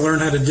you have to learn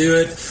how to do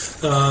it.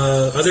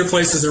 Other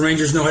places, the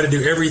Rangers know how to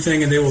do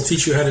everything, and they will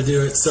teach you how to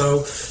do it.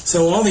 So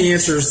all the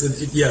answers,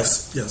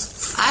 yes.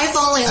 I've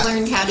only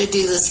learned how to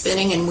do the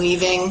spinning and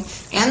weaving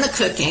and the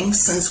cooking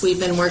since we've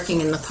been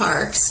working in the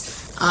parks.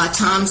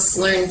 Tom's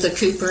learned the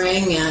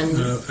coopering and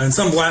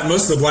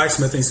most of the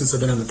blacksmithing since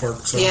I've been in the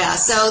park. So. Yeah,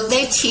 so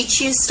they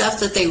teach you stuff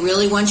that they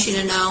really want you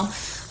to know.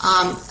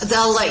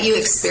 They'll let you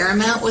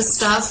experiment with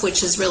stuff,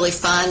 which is really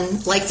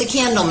fun, like the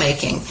candle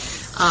making.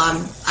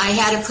 I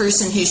had a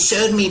person who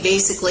showed me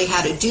basically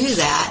how to do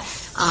that,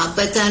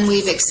 but then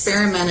we've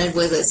experimented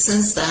with it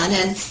since then.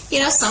 And,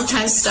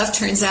 sometimes stuff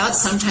turns out,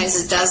 sometimes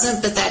it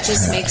doesn't, but that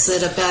just makes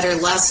it a better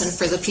lesson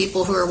for the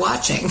people who are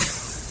watching.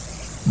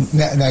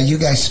 Now, you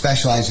guys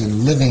specialize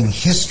in living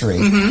history,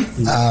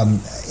 and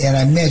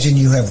I imagine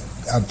you have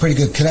a pretty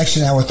good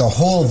connection now with the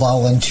whole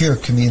volunteer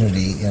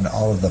community in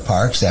all of the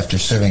parks after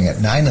serving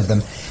at 9 of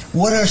them.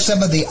 What are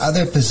some of the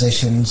other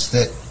positions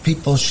that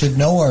people should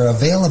know are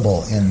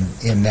available in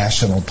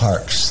national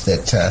parks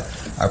that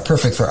are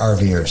perfect for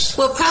RVers?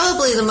 Well,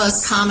 probably the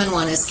most common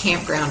one is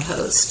campground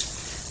host.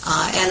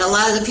 And a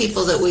lot of the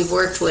people that we've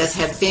worked with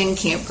have been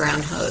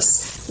campground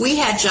hosts. We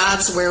had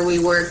jobs where we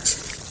worked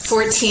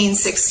 14,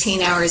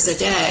 16 hours a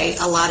day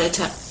a lot of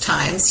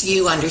times.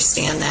 You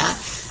understand that.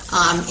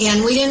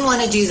 And we didn't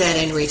want to do that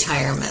in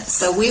retirement.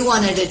 So we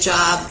wanted a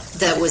job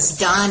that was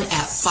done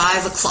at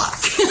 5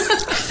 o'clock.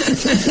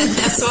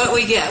 That's what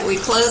we get. We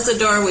close the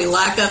door, we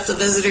lock up the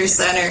visitor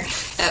center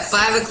at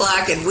 5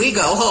 o'clock, and we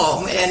go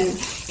home. And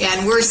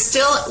we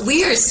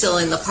are still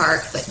in the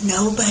park, but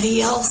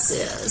nobody else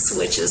is,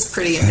 which is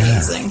pretty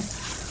amazing.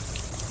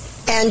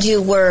 And you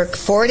work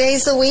 4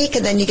 days a week,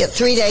 and then you get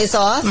 3 days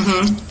off?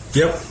 Mm-hmm.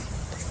 Yep.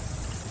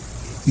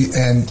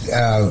 And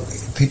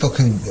people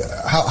can.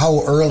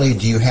 How early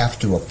do you have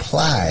to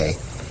apply?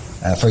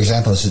 For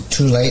example, is it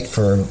too late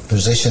for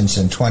positions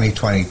in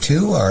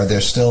 2022, or are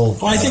there still?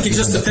 Well, I think it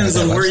just depends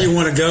on where you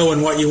want to go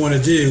and what you want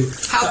to do.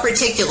 How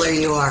particular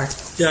you are.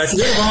 Yeah, if you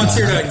go to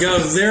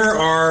volunteer.gov,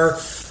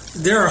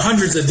 there are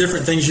hundreds of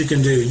different things you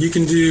can do. You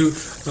can do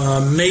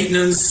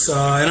maintenance,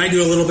 and I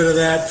do a little bit of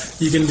that.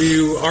 You can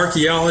do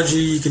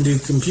archaeology, you can do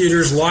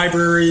computers,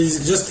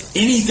 libraries, just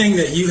anything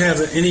that you have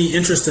any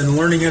interest in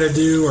learning how to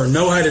do or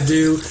know how to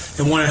do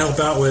and want to help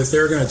out with,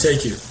 they're going to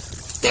take you.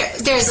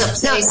 There's a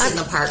place in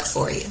the park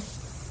for you.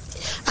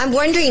 I'm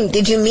wondering,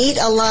 did you meet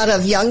a lot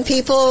of young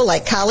people,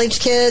 like college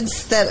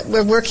kids, that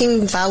were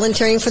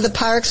volunteering for the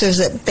parks, or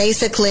is it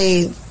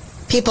basically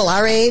people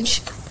our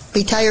age?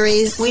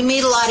 Retirees? We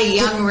meet a lot of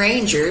young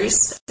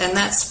rangers, and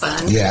that's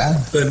fun.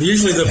 Yeah. But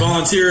usually the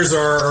volunteers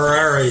are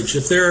our age.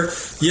 If they're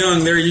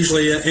young, they're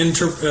usually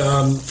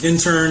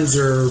interns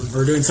or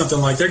doing something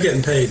like they're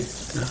getting paid.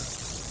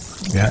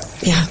 Yeah.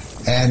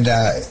 And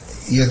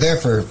you're there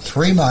for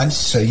 3 months,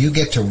 so you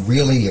get to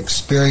really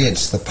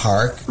experience the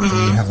park. Mm-hmm. And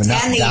you have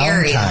enough and the downtime.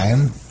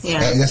 Area. Yeah.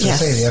 That's what I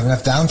say. You have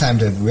enough downtime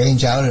to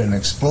range out and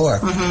explore.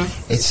 Mm-hmm.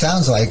 It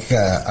sounds like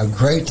a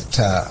great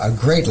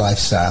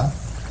lifestyle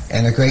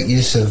and a great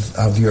use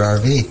of your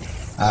RV.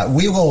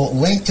 We will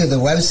link to the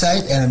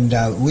website, and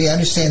we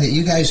understand that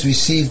you guys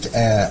received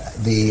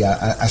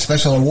a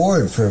special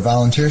award for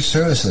volunteer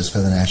services for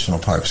the national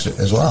parks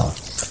as well.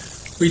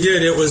 We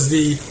did. It was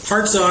the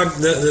Hartzog,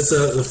 that's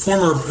the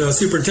former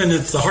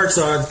superintendent, the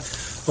Hartzog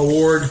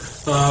Award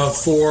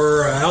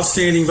for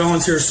outstanding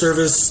volunteer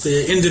service,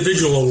 the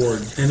individual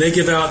award. And they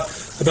give out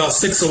about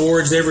 6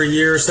 awards every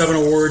year, 7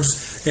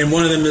 awards, and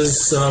one of them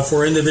is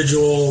for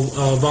individual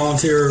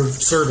volunteer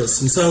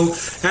service. And so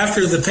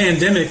after the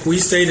pandemic, we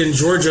stayed in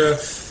Georgia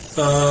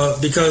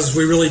because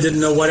we really didn't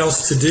know what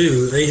else to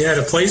do. They had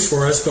a place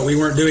for us, but we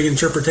weren't doing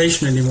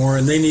interpretation anymore,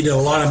 and they needed a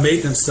lot of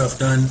maintenance stuff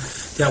done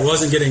that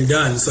wasn't getting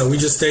done. So we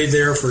just stayed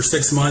there for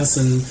 6 months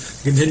and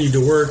continued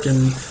to work.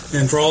 And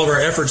for all of our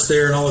efforts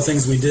there and all the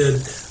things we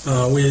did,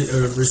 we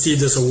received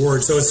this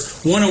award. So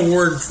it's one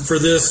award for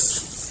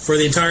this for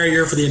the entire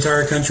year for the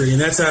entire country, and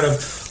that's out of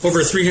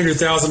over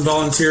 300,000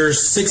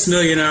 volunteers, 6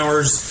 million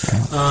hours.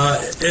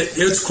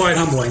 It's quite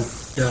humbling,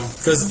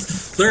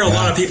 because there are a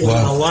lot of people doing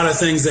a lot of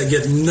things that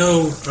get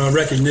no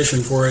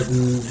recognition for it,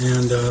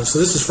 and so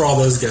this is for all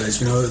those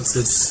guys.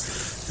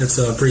 It's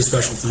a pretty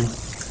special thing.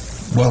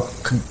 Well,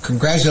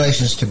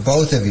 congratulations to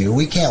both of you.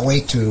 We can't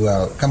wait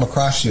to come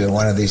across you in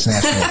one of these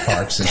national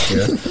parks this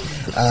year.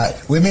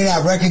 We may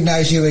not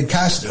recognize you in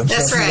costume.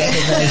 That's so right.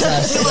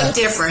 Us, we look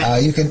different.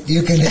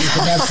 You can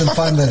have some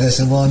fun with us,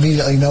 and we'll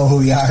immediately know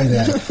who you are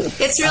then.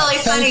 It's really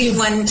funny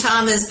when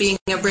Tom is being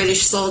a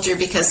British soldier,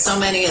 because so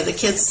many of the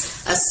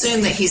kids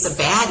assume that he's a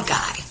bad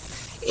guy.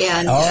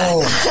 And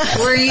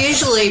we're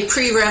usually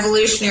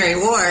pre-Revolutionary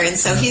War, and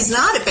so he's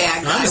not a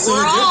bad guy.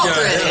 We're all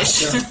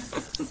British. Yeah.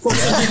 Well,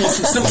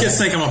 some kids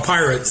think I'm a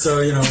pirate,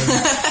 so, That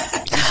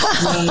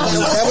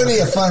would be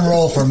a fun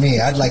role for me.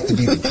 I'd like to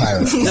be the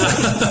pirate.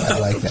 I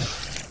like that.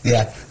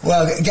 Yeah.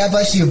 Well, God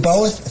bless you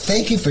both.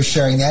 Thank you for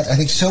sharing that. I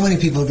think so many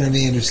people are going to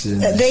be interested in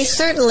this. They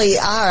certainly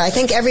are. I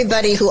think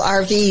everybody who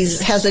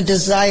RVs has a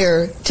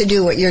desire to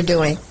do what you're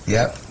doing.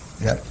 Yep.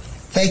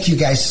 Thank you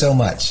guys so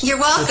much. You're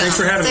welcome. Thanks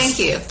for having us. Thank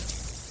you.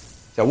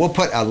 So we'll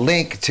put a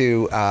link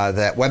to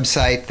that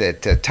website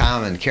that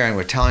Tom and Karen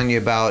were telling you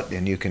about,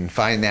 and you can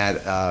find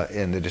that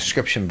in the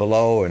description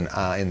below and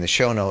in the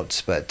show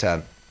notes. But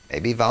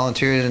maybe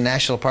volunteering in a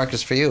national park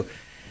is for you.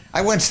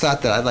 I once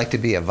thought that I'd like to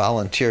be a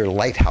volunteer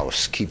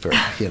lighthouse keeper,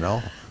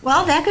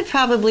 Well, that could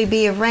probably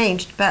be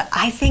arranged, but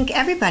I think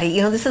everybody,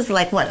 this is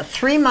like, a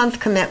 3-month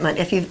commitment.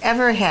 If you've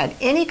ever had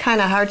any kind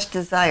of heart's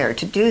desire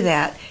to do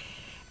that,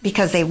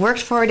 because they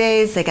worked 4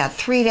 days, they got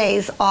 3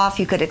 days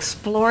off. You could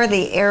explore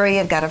the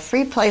area, got a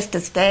free place to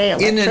stay,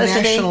 electricity. In a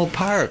national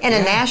park. In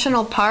a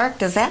national park.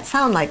 Does that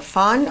sound like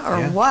fun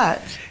or what?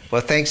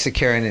 Well, thanks to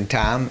Karen and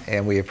Tom,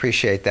 and we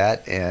appreciate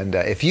that. And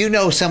if you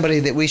know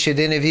somebody that we should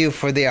interview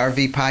for the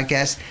RV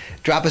podcast,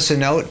 drop us a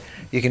note.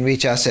 You can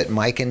reach us at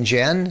Mike and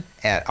Jen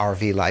at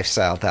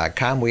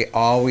rvlifestyle.com. We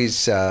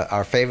always,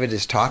 our favorite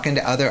is talking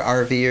to other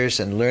RVers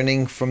and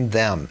learning from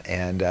them.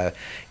 And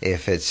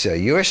if it's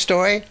your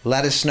story,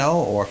 let us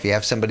know. Or if you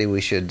have somebody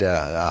we should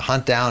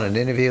hunt down and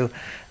interview,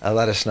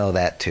 let us know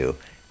that too.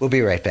 We'll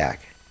be right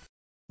back.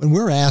 When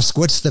we're asked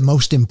what's the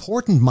most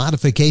important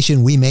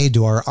modification we made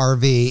to our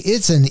RV,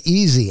 it's an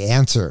easy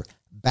answer.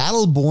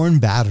 Battle-Born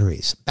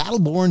batteries.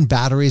 Battle-Born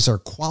batteries are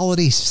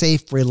quality,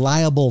 safe,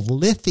 reliable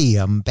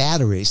lithium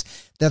batteries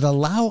that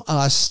allow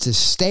us to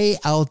stay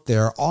out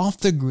there off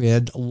the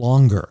grid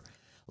longer.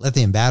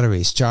 Lithium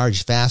batteries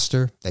charge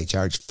faster, they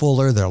charge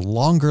fuller, they're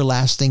longer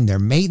lasting, they're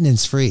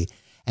maintenance free,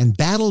 and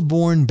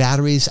Battle-Born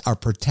batteries are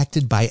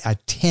protected by a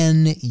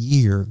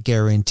 10-year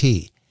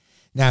guarantee.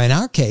 Now, in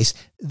our case,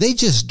 they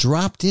just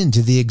dropped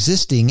into the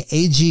existing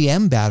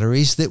AGM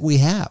batteries that we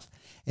have,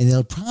 and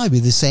they'll probably be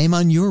the same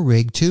on your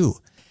rig too.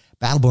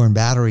 Battle-Born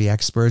battery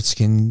experts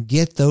can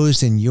get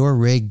those in your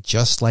rig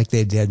just like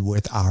they did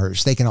with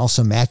ours. They can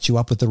also match you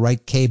up with the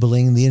right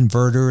cabling, the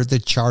inverter, the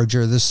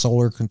charger, the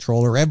solar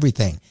controller,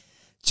 everything.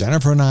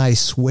 Jennifer and I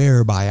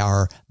swear by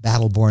our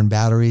Battle-Born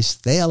batteries.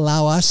 They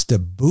allow us to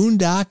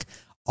boondock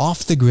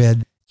off the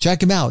grid.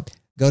 Check them out.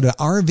 Go to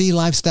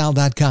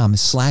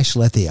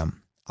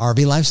rvlifestyle.com/lithium.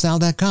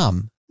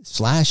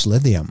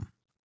 rvlifestyle.com/lithium.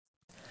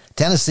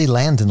 Tennessee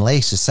Land &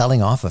 Lakes is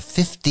selling off a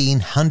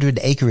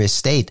 1,500-acre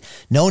estate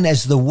known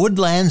as the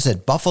Woodlands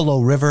at Buffalo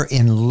River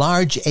in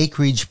large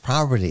acreage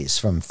properties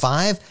from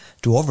 5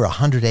 to over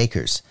 100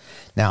 acres.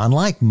 Now,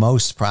 unlike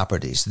most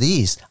properties,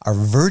 these are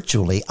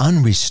virtually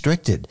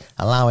unrestricted,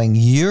 allowing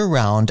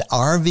year-round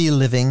RV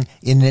living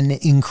in an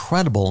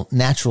incredible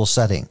natural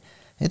setting.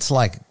 It's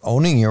like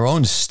owning your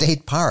own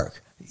state park.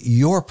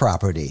 Your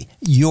property,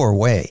 your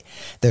way.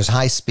 There's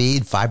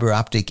high-speed fiber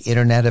optic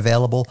internet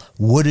available,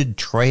 wooded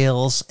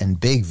trails,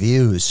 and big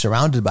views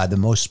surrounded by the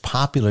most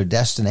popular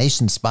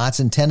destination spots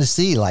in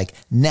Tennessee like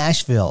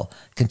Nashville,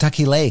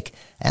 Kentucky Lake,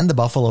 and the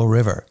Buffalo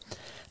River.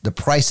 The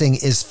pricing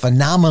is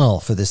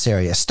phenomenal for this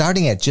area,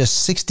 starting at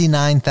just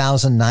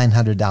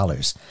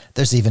 $69,900.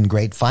 There's even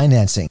great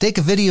financing. Take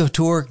a video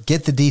tour,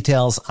 get the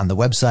details on the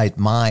website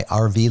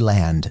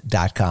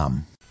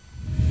myrvland.com.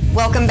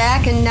 Welcome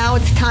back, and now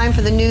it's time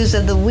for the news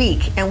of the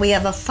week. And we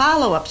have a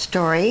follow-up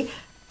story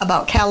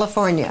about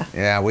California.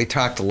 Yeah, we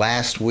talked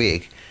last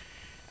week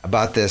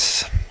about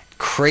this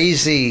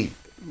crazy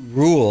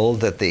rule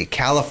that the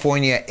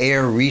California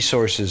Air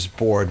Resources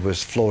Board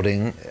was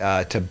floating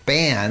to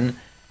ban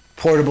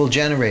portable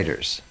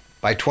generators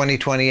by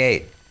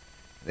 2028.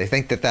 They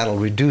think that that'll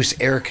reduce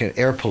air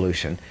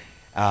pollution,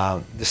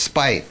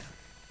 despite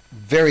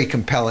very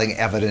compelling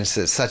evidence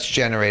that such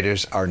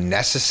generators are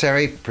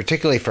necessary,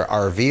 particularly for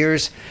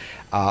RVers,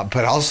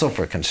 but also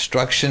for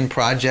construction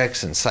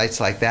projects and sites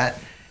like that.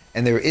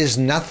 And there is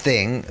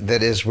nothing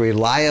that is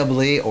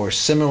reliably or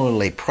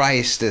similarly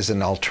priced as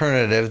an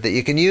alternative that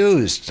you can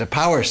use to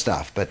power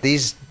stuff. But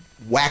these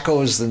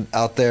wackos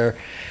out there,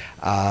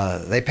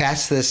 they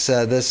passed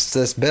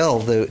this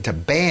bill to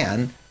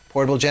ban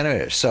portable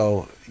generators.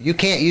 So you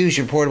can't use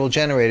your portable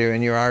generator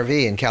in your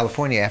RV in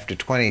California after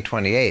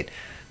 2028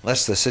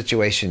 unless the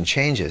situation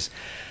changes.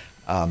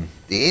 The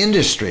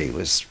industry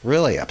was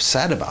really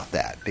upset about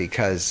that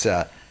because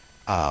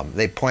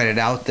they pointed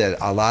out that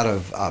a lot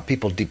of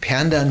people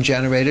depend on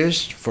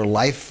generators for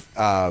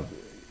life-saving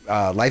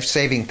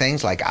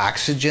things like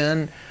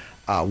oxygen,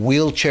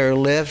 wheelchair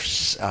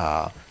lifts,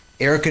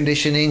 air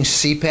conditioning,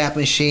 CPAP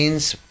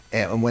machines.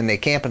 And when they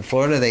camp in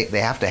Florida, they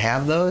have to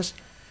have those.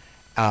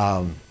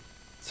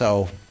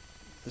 So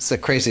it's a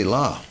crazy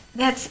law.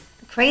 That's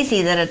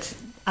crazy that it's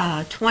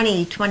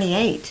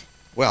 2028.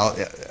 Well,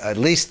 at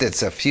least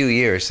it's a few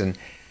years, and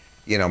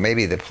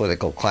maybe the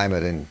political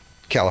climate in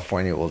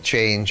California will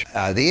change.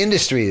 The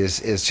industry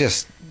is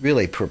just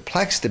really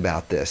perplexed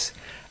about this.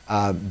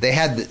 They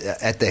had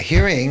at the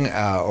hearing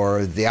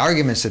or the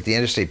arguments that the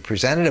industry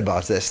presented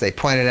about this, they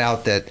pointed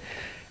out that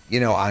you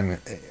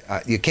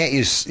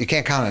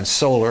can't count on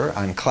solar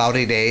on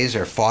cloudy days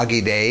or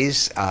foggy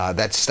days.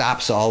 That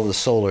stops all the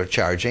solar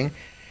charging.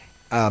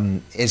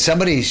 And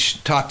somebody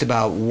talked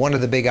about one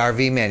of the big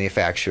RV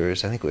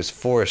manufacturers, I think it was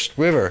Forest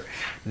River,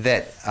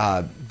 that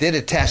did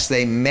a test.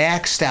 They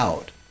maxed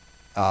out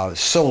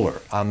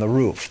solar on the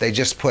roof. They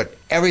just put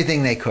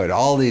everything they could,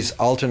 all these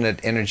alternate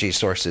energy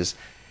sources,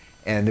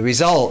 and the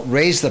result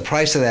raised the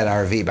price of that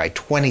RV by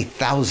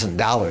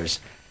 $20,000,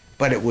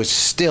 but it was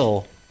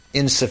still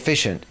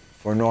insufficient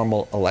for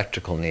normal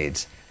electrical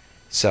needs.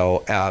 So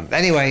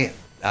anyway,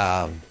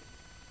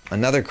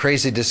 another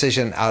crazy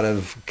decision out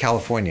of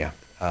California.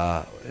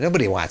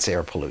 Nobody wants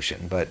air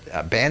pollution, but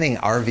banning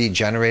RV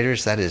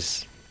generators,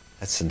 that's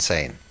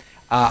insane.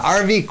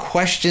 RV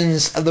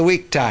questions of the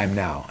week time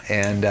now.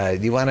 And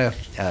do you want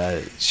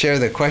to share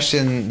the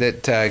question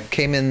that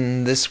came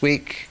in this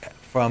week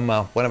from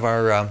one of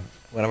our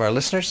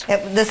listeners?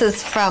 This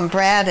is from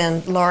Brad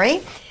and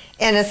Lori,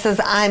 and it says,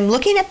 I'm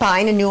looking at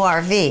buying a new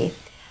RV.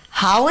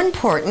 How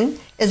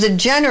important is a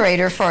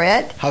generator for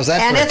it? How's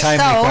that and for a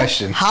timely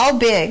question? How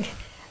big?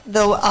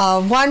 The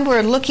one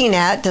we're looking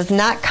at does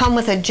not come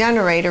with a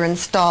generator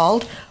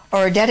installed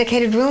or a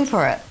dedicated room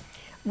for it.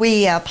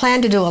 We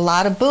plan to do a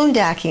lot of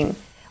boondocking.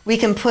 We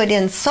can put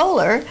in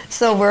solar,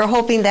 so we're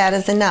hoping that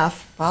is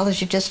enough. Well, as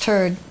you just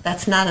heard,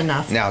 that's not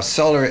enough. Now,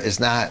 solar is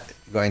not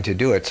going to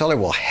do it. Solar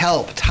will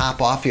help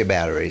top off your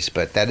batteries,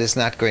 but that is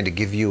not going to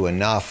give you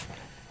enough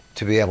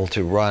to be able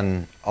to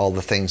run all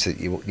the things that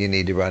you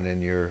need to run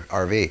in your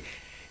RV.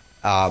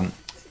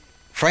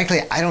 Frankly,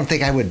 I don't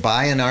think I would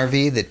buy an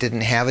RV that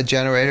didn't have a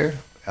generator.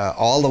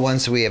 All the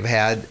ones we have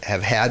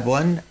had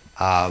one.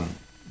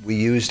 We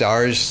used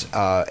ours.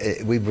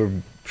 We were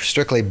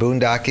strictly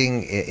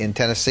boondocking in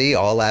Tennessee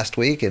all last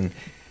week, and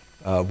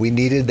we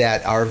needed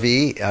that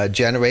RV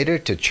generator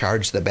to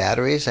charge the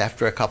batteries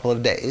after a couple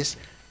of days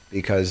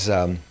because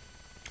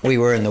we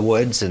were in the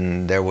woods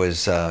and there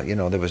was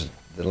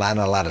not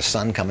a lot of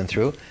sun coming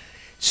through.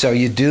 So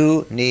you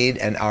do need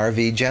an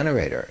RV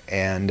generator,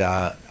 and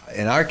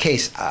in our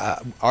case,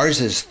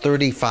 ours is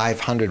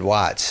 3,500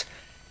 watts,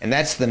 and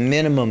that's the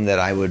minimum that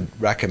I would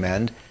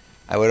recommend.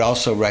 I would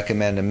also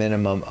recommend a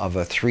minimum of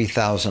a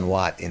 3,000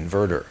 watt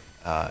inverter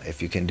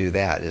if you can do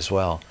that as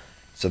well.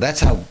 So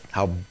that's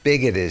how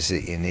big it is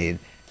that you need,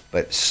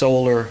 but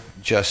solar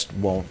just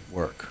won't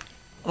work.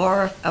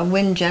 Or a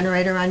wind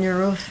generator on your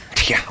roof.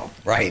 Yeah,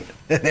 right.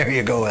 There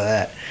you go with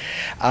that.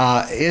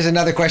 Here's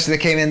another question that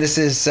came in. This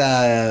is,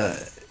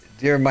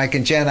 dear Mike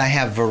and Jen, I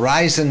have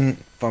Verizon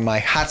for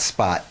my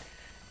hotspot,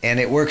 and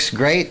it works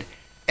great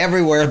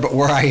everywhere but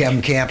where I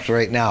am camped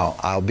right now.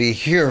 I'll be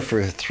here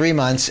for 3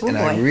 months, and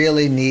I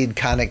really need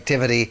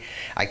connectivity.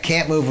 I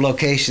can't move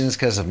locations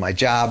because of my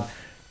job.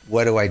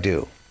 What do I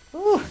do?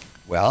 Ooh.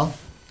 Well,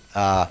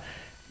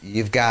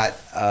 you've got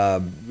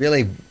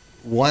really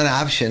one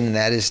option, and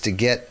that is to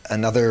get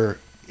another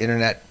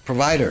internet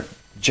provider.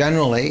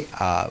 Generally,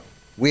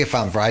 we have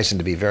found Verizon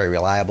to be very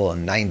reliable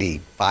in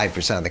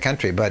 95% of the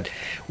country, but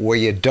where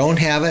you don't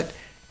have it,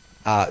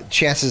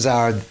 chances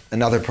are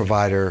another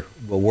provider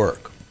will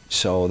work.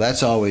 So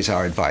that's always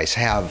our advice.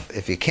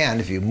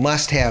 If you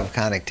must have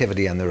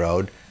connectivity on the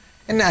road,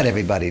 and not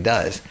everybody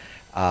does,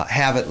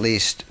 have at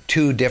least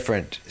 2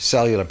 different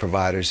cellular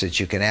providers that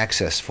you can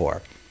access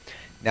for.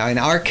 Now, in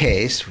our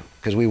case,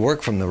 because we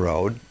work from the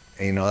road,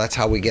 that's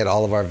how we get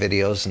all of our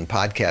videos and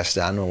podcasts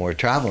done when we're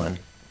traveling.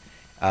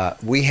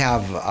 We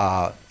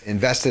have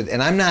invested,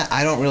 and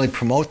I don't really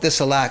promote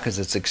this a lot because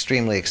it's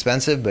extremely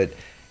expensive, but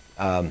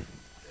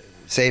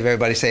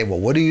everybody say, well,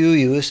 what do you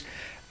use?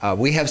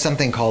 We have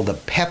something called the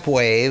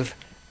PepWave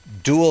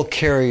dual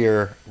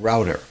carrier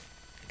router,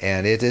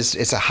 and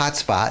it's a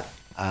hotspot,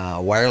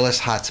 wireless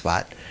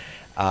hotspot.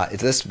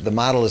 The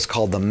model is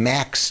called the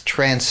Max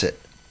Transit,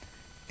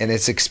 and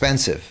it's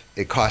expensive.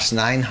 It costs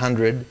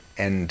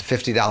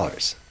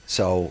 $950.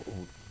 So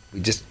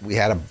we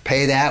had to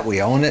pay that.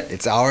 We own it.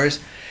 It's ours.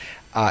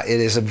 It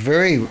is a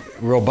very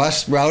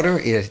robust router.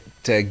 It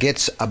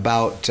gets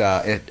about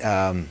like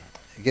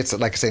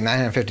I say,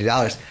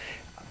 $950.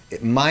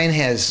 Mine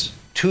has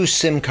 2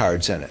 SIM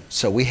cards in it,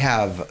 so we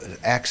have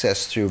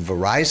access through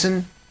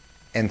Verizon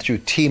and through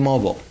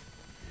T-Mobile,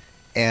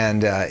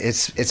 and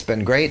it's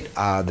been great.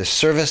 The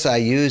service I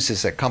use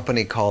is a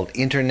company called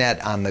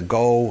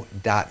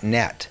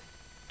internetonthego.net.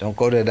 Don't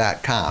go to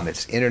 .com.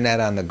 It's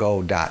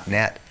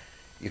internetonthego.net.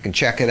 You can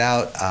check it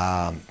out.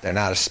 They're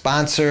not a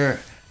sponsor.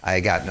 I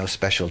got no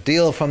special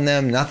deal from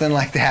them, nothing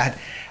like that.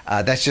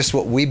 That's just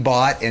what we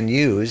bought and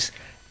use.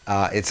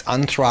 It's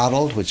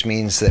unthrottled, which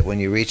means that when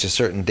you reach a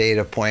certain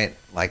data point,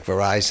 like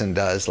Verizon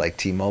does, like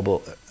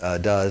T-Mobile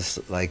does,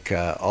 like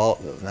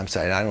I'm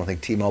sorry, I don't think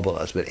T-Mobile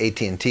does, but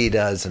AT&T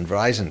does and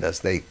Verizon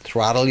does. They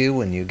throttle you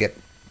when you get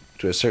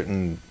to a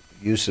certain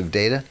use of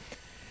data.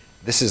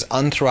 This is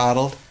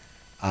unthrottled.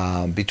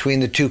 Between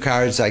the 2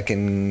 cards, I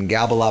can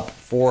gobble up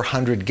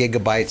 400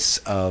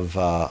 gigabytes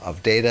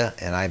of data,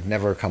 and I've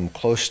never come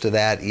close to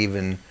that.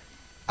 Even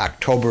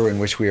October, in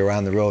which we were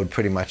on the road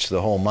pretty much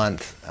the whole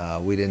month,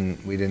 we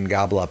didn't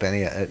gobble up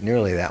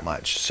nearly that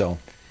much. So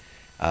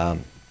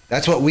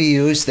that's what we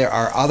use. There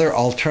are other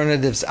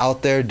alternatives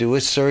out there. Do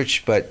a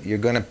search, but you're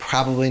going to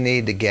probably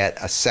need to get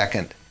a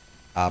second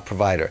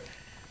provider.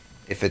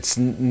 If it's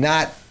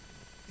not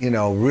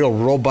real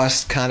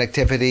robust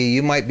connectivity,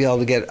 you might be able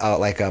to get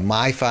like a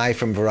MiFi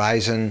from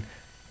Verizon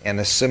and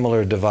a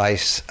similar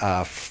device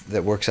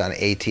that works on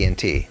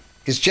AT&T.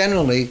 Because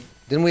generally,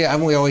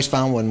 haven't we always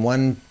found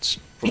when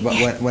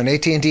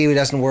AT&T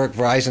doesn't work,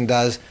 Verizon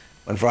does.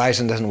 When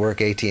Verizon doesn't work,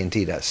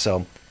 AT&T does.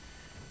 So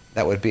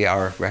that would be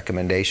our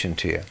recommendation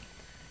to you.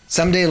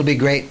 Someday it'll be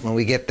great when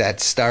we get that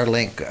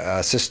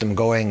Starlink system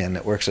going and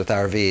it works with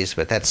RVs,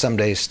 but that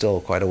someday is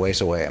still quite a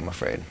ways away, I'm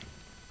afraid.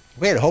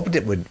 We had hoped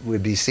it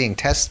would be seeing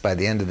tests by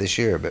the end of this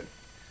year, but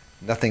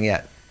nothing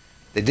yet.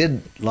 They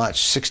did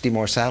launch 60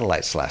 more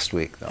satellites last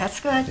week, though. That's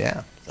good.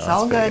 Yeah. It's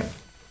all good.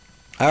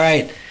 All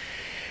right.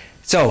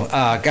 So,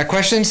 got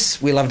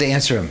questions? We love to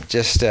answer them.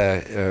 Just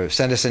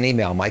send us an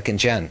email, Mike and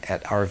Jen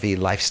at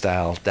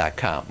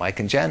rvlifestyle.com. Mike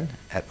and Jen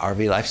at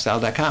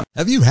rvlifestyle.com.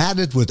 Have you had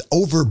it with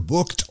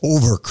overbooked,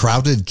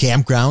 overcrowded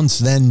campgrounds?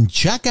 Then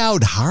check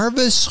out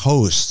Harvest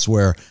Hosts,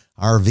 where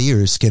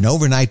RVers can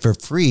overnight for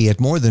free at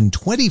more than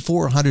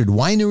 2,400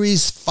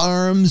 wineries,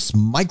 farms,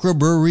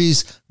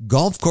 microbreweries,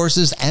 golf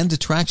courses, and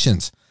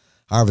attractions.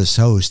 Harvest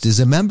Host is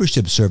a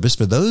membership service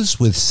for those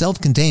with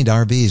self-contained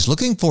RVs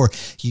looking for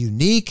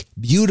unique,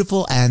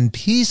 beautiful, and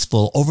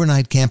peaceful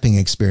overnight camping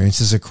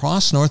experiences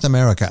across North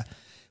America.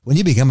 When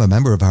you become a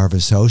member of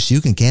Harvest Host, you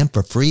can camp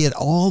for free at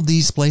all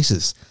these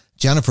places.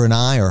 Jennifer and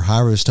I are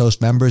Harvest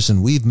Host members,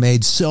 and we've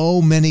made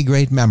so many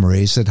great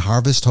memories at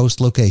Harvest Host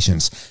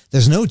locations.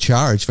 There's no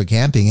charge for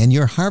camping, and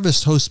your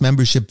Harvest Host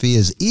membership fee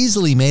is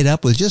easily made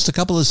up with just a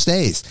couple of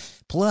stays.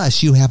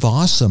 Plus, you have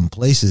awesome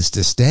places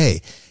to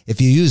stay. If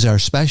you use our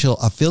special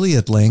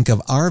affiliate link of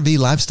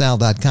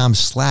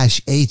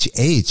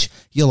rvlifestyle.com/HH,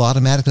 you'll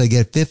automatically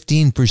get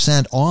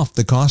 15% off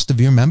the cost of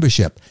your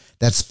membership.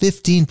 That's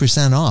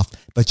 15% off,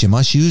 but you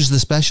must use the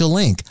special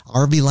link,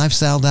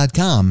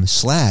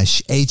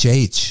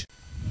 rvlifestyle.com/HH.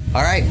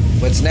 All right,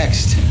 what's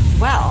next?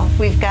 Well,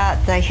 we've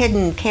got the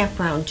hidden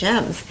campground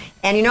gems.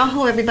 And you know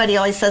how everybody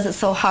always says it's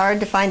so hard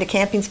to find a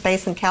camping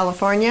space in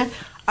California?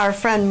 Our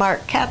friend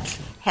Mark Kepps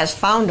has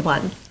found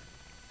one.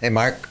 Hey,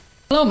 Mark.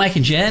 Hello, Mike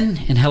and Jen,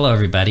 and hello,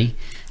 everybody.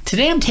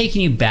 Today I'm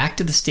taking you back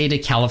to the state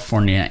of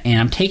California, and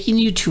I'm taking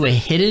you to a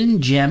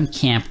hidden gem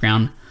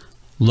campground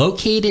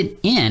located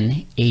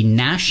in a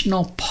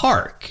national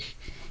park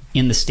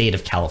in the state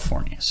of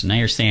California. So now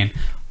you're saying,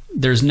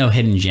 there's no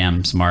hidden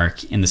gems,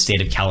 Mark, in the state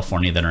of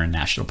California that are in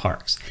national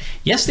parks.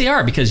 Yes, they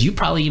are, because you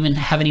probably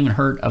haven't even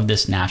heard of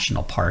this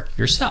national park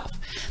yourself.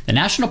 The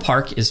national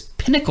park is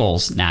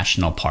Pinnacles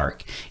National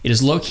Park. It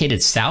is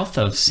located south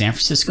of San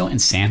Francisco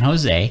and San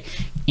Jose,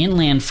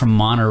 inland from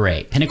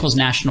Monterey. Pinnacles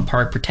National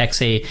Park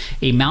protects a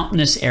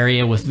mountainous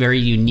area with very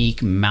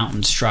unique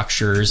mountain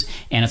structures,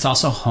 and it's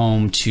also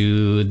home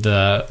to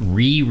the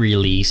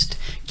re-released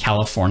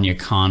California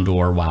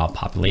condor wild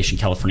population.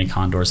 California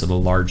condors are the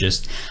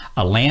largest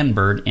land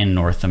bird in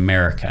North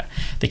America.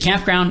 The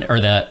campground, or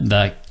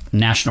the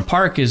national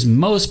park, is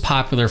most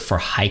popular for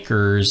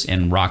hikers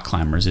and rock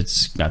climbers.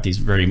 It's got these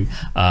very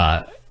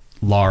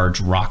large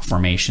rock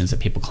formations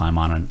that people climb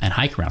on and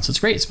hike around. So it's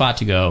a great spot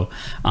to go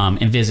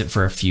and visit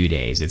for a few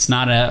days. It's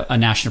not a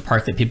national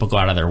park that people go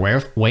out of their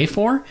way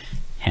for.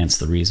 hence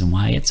the reason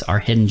why it's our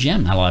hidden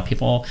gem. Not a lot of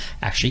people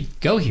actually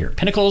go here.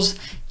 Pinnacles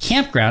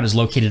Campground is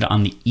located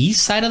on the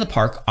east side of the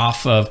park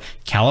off of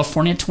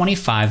California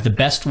 25. The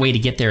best way to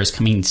get there is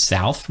coming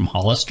south from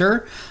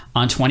Hollister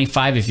on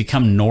 25. If you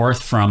come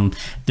north from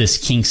this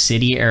King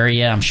City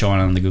area, I'm showing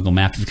on the Google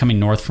map, if you're coming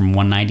north from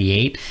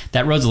 198,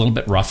 that road's a little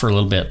bit rougher, a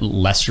little bit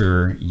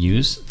lesser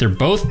used. They're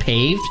both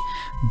paved,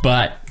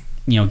 but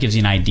gives you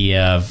an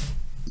idea of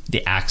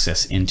the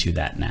access into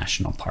that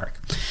national park.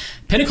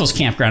 Pinnacles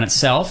Campground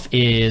itself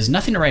is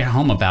nothing to write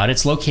home about.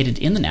 It's located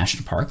in the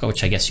national park,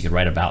 which I guess you could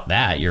write about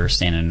that. You're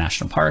staying in a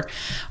national park.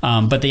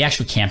 But the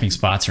actual camping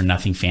spots are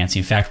nothing fancy.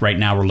 In fact, right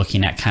now we're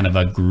looking at kind of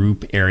a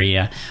group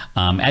area.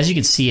 As you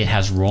can see, it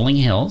has rolling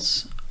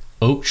hills,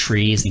 oak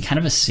trees, and kind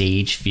of a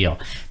sage feel.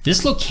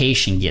 This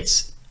location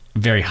gets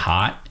very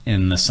hot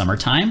in the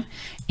summertime,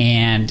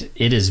 and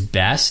it is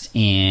best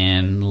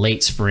in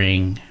late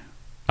spring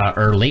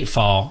or late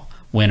fall,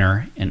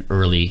 winter, and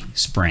early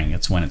spring.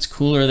 It's when it's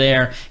cooler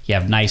there. You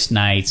have nice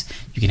nights.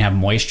 You can have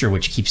moisture,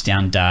 which keeps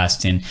down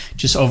dust. And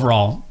just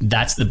overall,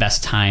 that's the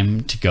best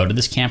time to go to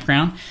this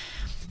campground.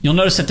 You'll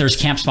notice that there's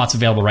camp spots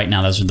available right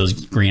now. Those are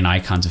those green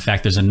icons. In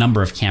fact, there's a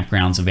number of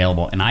campgrounds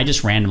available, and I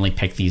just randomly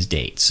picked these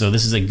dates. So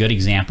this is a good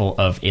example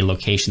of a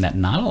location that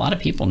not a lot of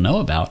people know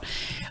about.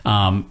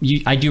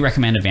 I do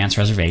recommend advanced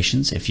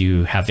reservations if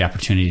you have the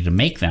opportunity to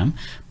make them,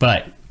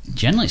 but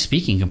generally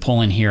speaking, you can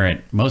pull in here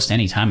at most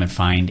any time and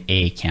find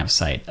a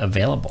campsite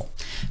available.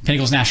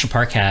 Pinnacles National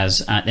Park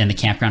has, and the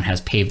campground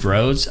has paved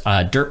roads,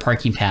 dirt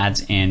parking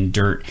pads, and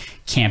dirt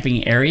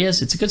camping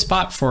areas. It's a good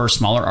spot for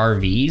smaller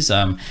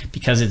RVs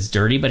because it's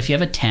dirty, but if you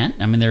have a tent,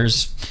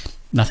 there's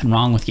nothing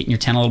wrong with getting your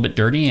tent a little bit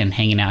dirty and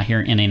hanging out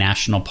here in a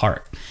national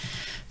park.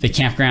 The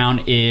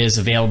campground is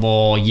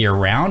available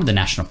year-round. The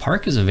national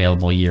park is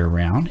available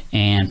year-round.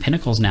 And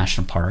Pinnacles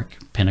National Park,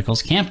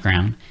 Pinnacles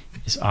Campground,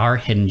 is our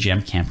hidden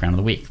gem campground of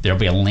the week. There'll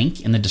be a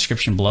link in the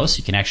description below so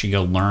you can actually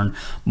go learn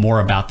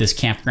more about this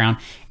campground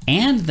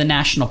and the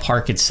national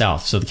park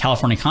itself. So the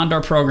California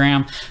Condor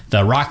program,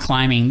 the rock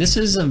climbing, this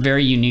is a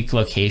very unique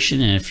location.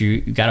 And if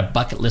you've got a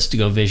bucket list to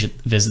go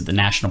visit the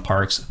national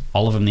parks,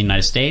 all of them in the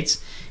United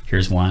States,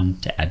 here's one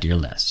to add to your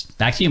list.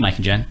 Back to you, Mike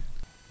and Jen.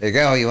 There you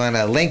go. You want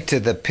a link to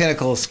the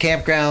Pinnacles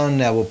Campground,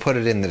 we'll put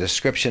it in the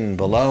description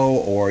below,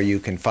 or you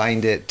can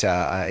find it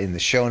in the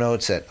show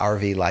notes at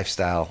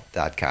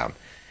rvlifestyle.com.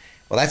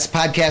 Well, that's the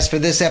podcast for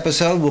this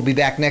episode. We'll be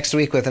back next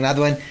week with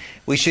another one.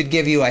 We should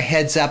give you a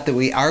heads up that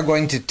we are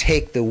going to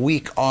take the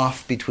week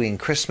off between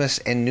Christmas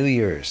and New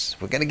Year's.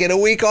 We're going to get a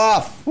week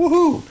off.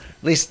 Woohoo!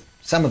 At least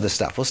some of the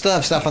stuff. We'll still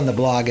have stuff on the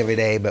blog every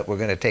day, but we're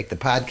going to take the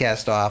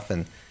podcast off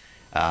and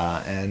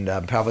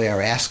probably our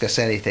Ask Us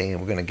Anything,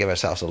 and we're going to give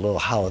ourselves a little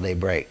holiday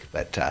break.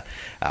 But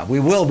we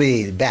will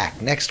be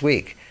back next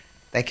week.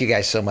 Thank you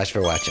guys so much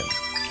for watching.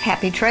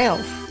 Happy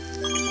trails.